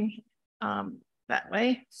going that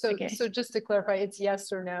way. So just to clarify, it's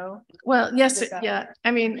yes or no? Well, yes, yeah.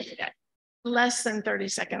 I mean, less than 30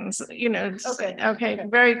 seconds, you know. Okay.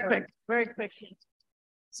 Very quick.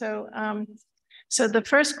 So, so the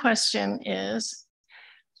first question is,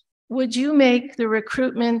 would you make the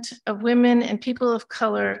recruitment of women and people of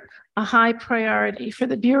color a high priority for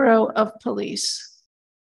the Bureau of Police?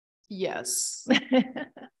 Yes.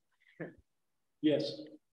 Yes.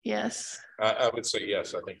 Yes. I would say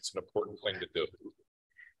yes. I think it's an important thing to do.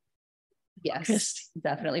 Yes, Kristi.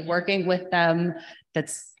 definitely working with them.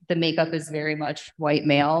 The makeup is very much white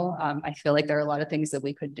male. I feel like there are a lot of things that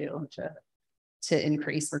we could do to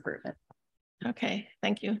increase recruitment. Okay,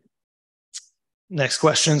 thank you. Next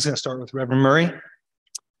question is going to start with Reverend Murray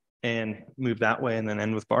and move that way and then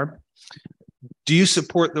end with Barb. Do you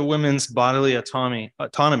support the women's bodily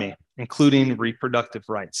autonomy, including reproductive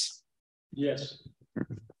rights? Yes.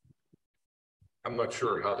 I'm not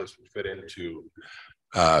sure how this would fit into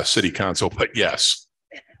city council, but yes.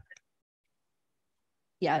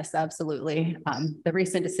 Yes, absolutely. The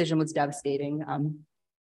recent decision was devastating.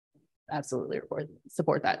 Absolutely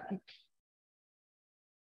support that.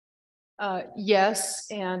 Yes,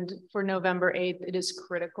 and for November 8th, it is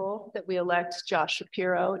critical that we elect Josh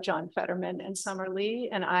Shapiro, John Fetterman, and Summer Lee.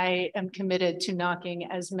 And I am committed to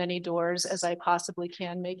knocking as many doors as I possibly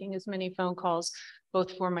can, making as many phone calls,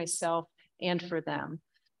 both for myself and for them,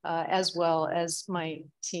 as well as my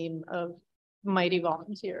team of mighty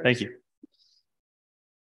volunteers. Thank you.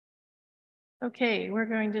 Okay, we're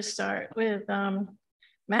going to start with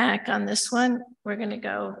Mac on this one. We're going to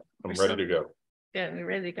go. I'm ready to go. Yeah, we're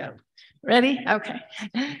ready to go. Ready? Okay.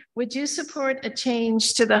 Would you support a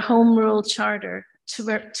change to the home rule charter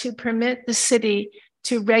to permit the city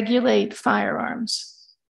to regulate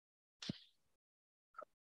firearms?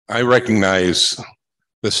 I recognize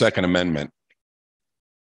the Second Amendment.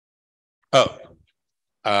 Oh,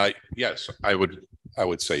 yes, I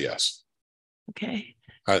would say yes. Okay.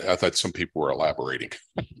 I thought some people were elaborating.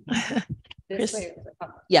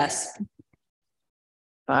 Yes.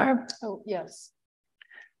 Barb? Oh, yes.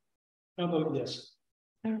 How about yes?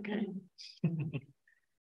 Okay.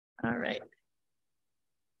 All right.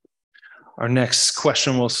 Our next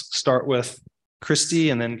question will start with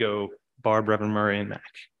Kristi and then go Barb, Reverend Murray, and Mac.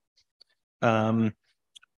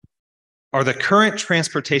 Are the current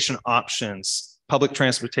transportation options, public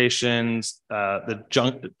transportations, the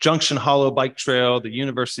Junction Hollow Bike Trail, the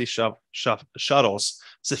University shuttles,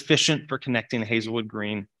 sufficient for connecting Hazelwood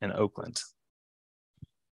Green and Oakland?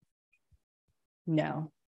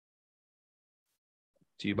 No.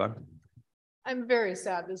 To you, Barb. I'm very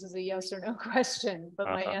sad this is a yes or no question, but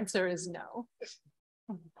my answer is no.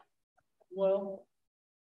 Well,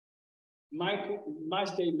 my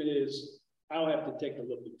statement is I'll have to take a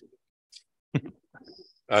look into it.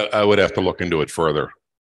 I would have to look into it further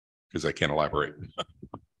because I can't elaborate.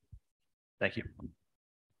 Thank you.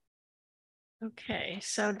 Okay,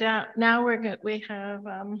 so now we're good. We have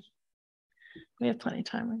plenty of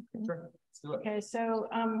time. Sure. Okay, so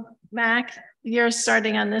Mac, you're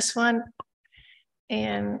starting on this one,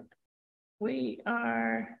 and we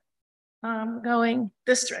are going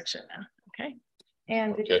this direction now. Okay,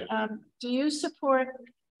 And Okay. do you support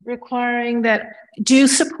requiring that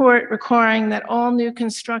all new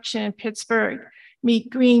construction in Pittsburgh meet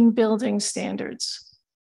green building standards?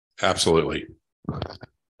 Absolutely.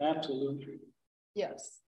 Absolutely.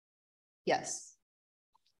 Yes. Yes.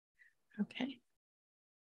 Okay.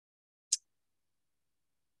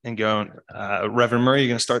 And going, Reverend Murray, you're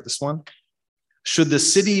going to start this one. Should the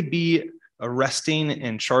city be arresting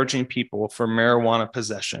and charging people for marijuana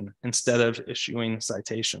possession instead of issuing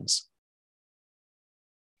citations?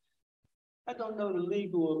 I don't know the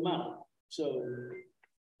legal amount, so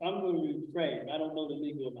I'm going to refrain. I don't know the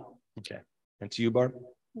legal amount. Okay. And to you, Barb?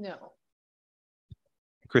 No.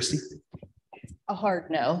 Kristi? A hard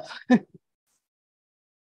no.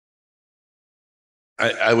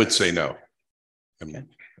 I would say no. Okay.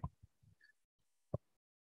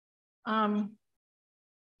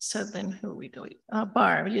 So then who are we going?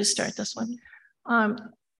 Barb, you start this one.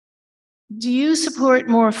 Do you support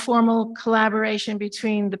more formal collaboration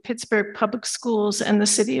between the Pittsburgh Public Schools and the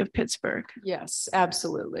city of Pittsburgh? Yes,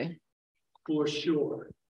 absolutely. For sure.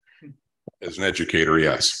 As an educator,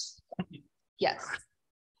 yes. Yes.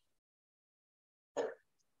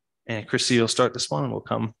 And Kristi, you'll start this one and we'll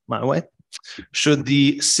come my way. Should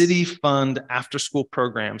the city fund after-school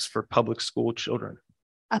programs for public school children?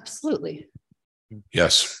 Absolutely.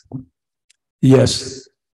 Yes. Yes.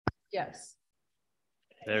 Yes.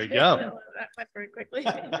 There you go. That went very quickly.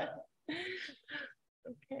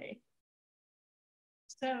 Okay.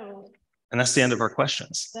 So. And that's the end of our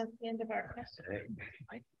questions. That's the end of our question.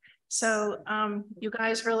 So you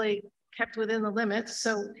guys really kept within the limits.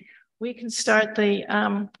 So we can start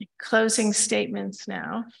the closing statements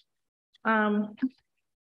now.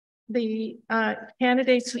 The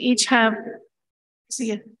candidates each have,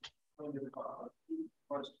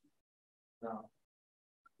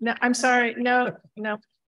 no, I'm sorry. No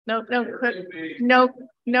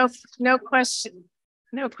question.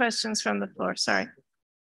 No questions from the floor. Sorry.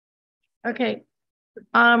 Okay.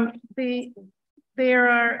 There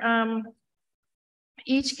are,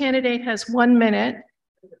 each candidate has 1 minute,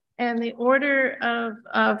 and the order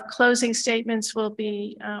of closing statements will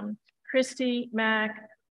be Kristi, Mac,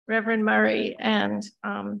 Reverend Murray, and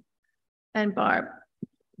Barb.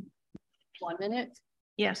 1 minute.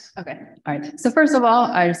 Yes. Okay. All right. So first of all,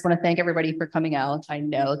 I just want to thank everybody for coming out. I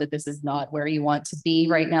know that this is not where you want to be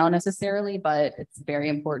right now necessarily, but it's a very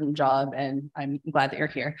important job and I'm glad that you're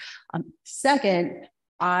here. Second,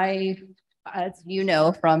 as you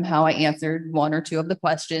know, from how I answered 1 or 2 of the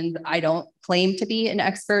questions, I don't claim to be an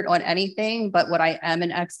expert on anything, but what I am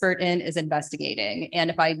an expert in is investigating. And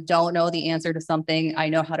if I don't know the answer to something, I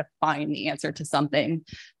know how to find the answer to something.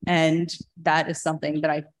 And that is something that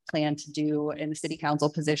I plan to do in the city council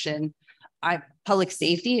position. Public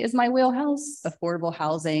safety is my wheelhouse. Affordable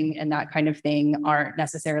housing and that kind of thing aren't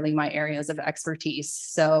necessarily my areas of expertise.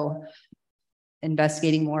 So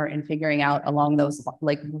investigating more and figuring out along those,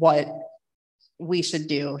 like what we should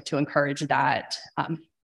do to encourage that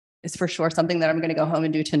is for sure something that I'm going to go home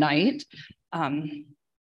and do tonight. And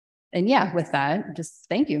yeah, with that, just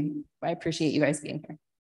thank you. I appreciate you guys being here.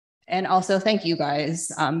 And also thank you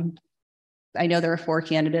guys. I know there are 4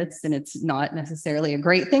 candidates and it's not necessarily a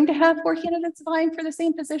great thing to have 4 candidates vying for the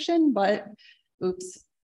same position, but oops.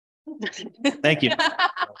 Thank you.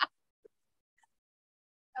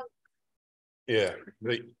 Yeah.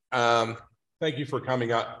 Thank you for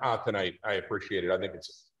coming out tonight. I appreciate it. I think it's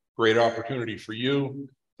a great opportunity for you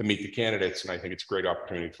to meet the candidates, and I think it's a great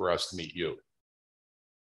opportunity for us to meet you.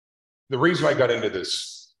 The reason I got into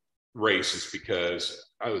this race is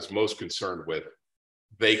because I was most concerned with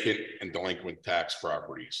vacant and delinquent tax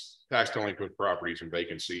properties. Tax delinquent properties and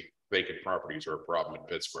vacant properties are a problem in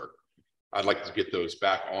Pittsburgh. I'd like to get those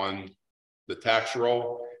back on the tax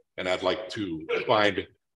roll, and I'd like to find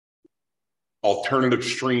alternative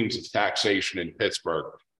streams of taxation in Pittsburgh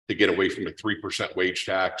to get away from the 3% wage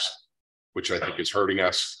tax, which I think is hurting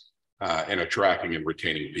us, and attracting and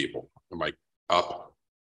retaining people. Am I up?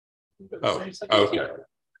 Oh, okay.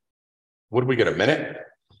 What do we get, a minute?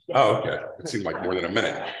 Oh, okay. It seemed like more than a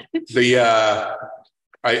minute.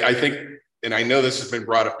 I think, and I know this has been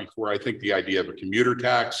brought up before, I think the idea of a commuter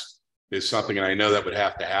tax is something, and I know that would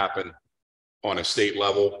have to happen on a state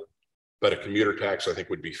level, but a commuter tax I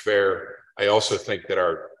think would be fair. I also think that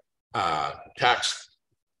our tax.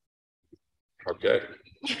 Okay.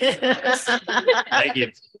 Thank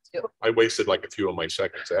you. I wasted like a few of my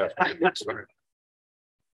seconds after.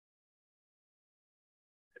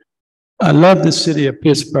 I love the city of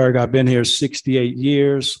Pittsburgh. I've been here 68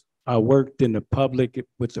 years. I worked in the public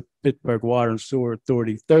with the Pittsburgh Water and Sewer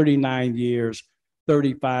Authority 39 years,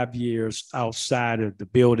 35 years outside of the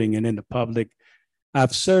building and in the public.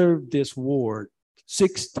 I've served this ward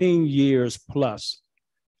 16 years plus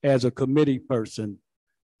as a committee person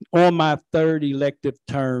on my third elective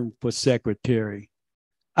term for secretary.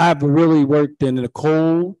 I've really worked in the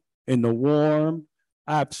cold, in the warm.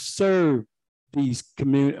 I've served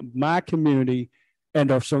my community and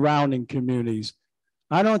the surrounding communities.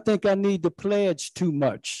 I don't think I need to pledge too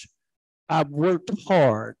much. I've worked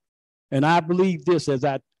hard, and I believe this as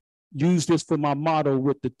I use this for my motto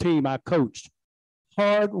with the team I coached.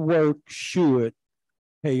 Hard work should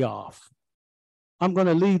pay off. I'm going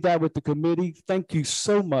to leave that with the committee. Thank you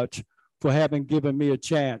so much for having given me a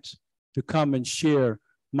chance to come and share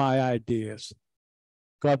my ideas.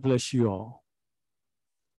 God bless you all.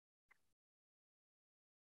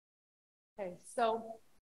 Okay, so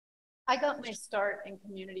I got my start in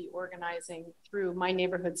community organizing through my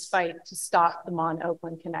neighborhood's fight to stop the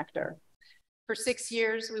Mon-Oakland connector. For 6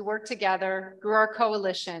 years, we worked together, grew our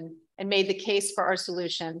coalition, and made the case for our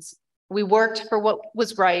solutions. We worked for what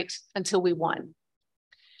was right until we won.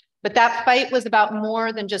 But that fight was about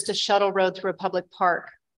more than just a shuttle road through a public park.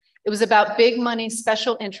 It was about big money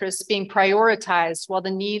special interests being prioritized while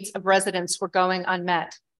the needs of residents were going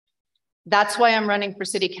unmet. That's why I'm running for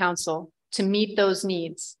city council, to meet those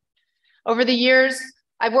needs. Over the years,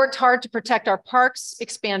 I've worked hard to protect our parks,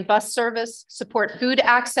 expand bus service, support food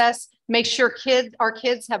access, make sure our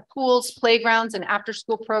kids have pools, playgrounds, and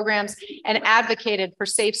after-school programs, and advocated for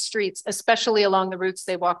safe streets, especially along the routes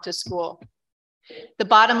they walk to school. The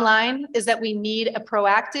bottom line is that we need a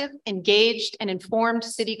proactive, engaged, and informed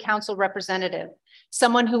city council representative,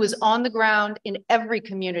 someone who is on the ground in every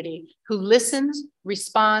community, who listens,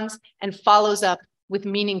 responds, and follows up with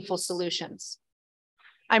meaningful solutions.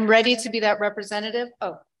 I'm ready to be that representative.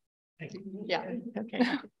 Oh, yeah,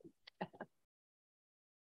 okay.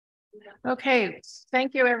 Okay,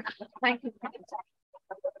 thank you, everyone. Thank you.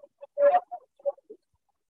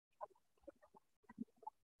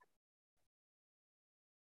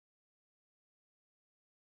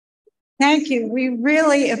 Thank you. We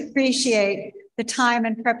really appreciate the time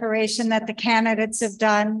and preparation that the candidates have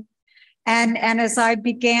done. And as I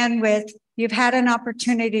began with, you've had an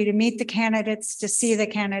opportunity to meet the candidates, to see the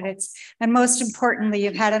candidates, and most importantly,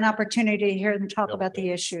 you've had an opportunity to hear them talk about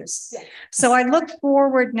the issues. So I look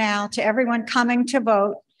forward now to everyone coming to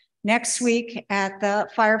vote next week at the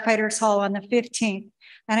Firefighters Hall on the 15th.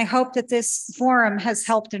 And I hope that this forum has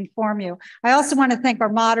helped inform you. I also want to thank our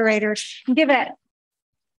moderators and give it.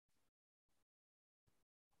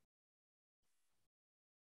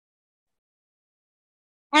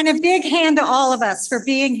 And a big hand to all of us for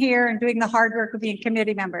being here and doing the hard work of being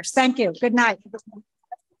committee members. Thank you. Good night.